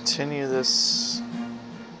continue this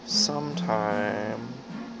sometime.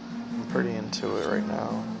 I'm pretty into it right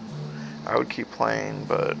now. I would keep playing,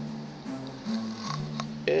 but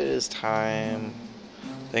it is time.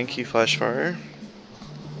 Thank you, Flashfire,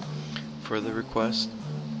 for the request.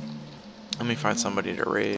 Let me find somebody to raid.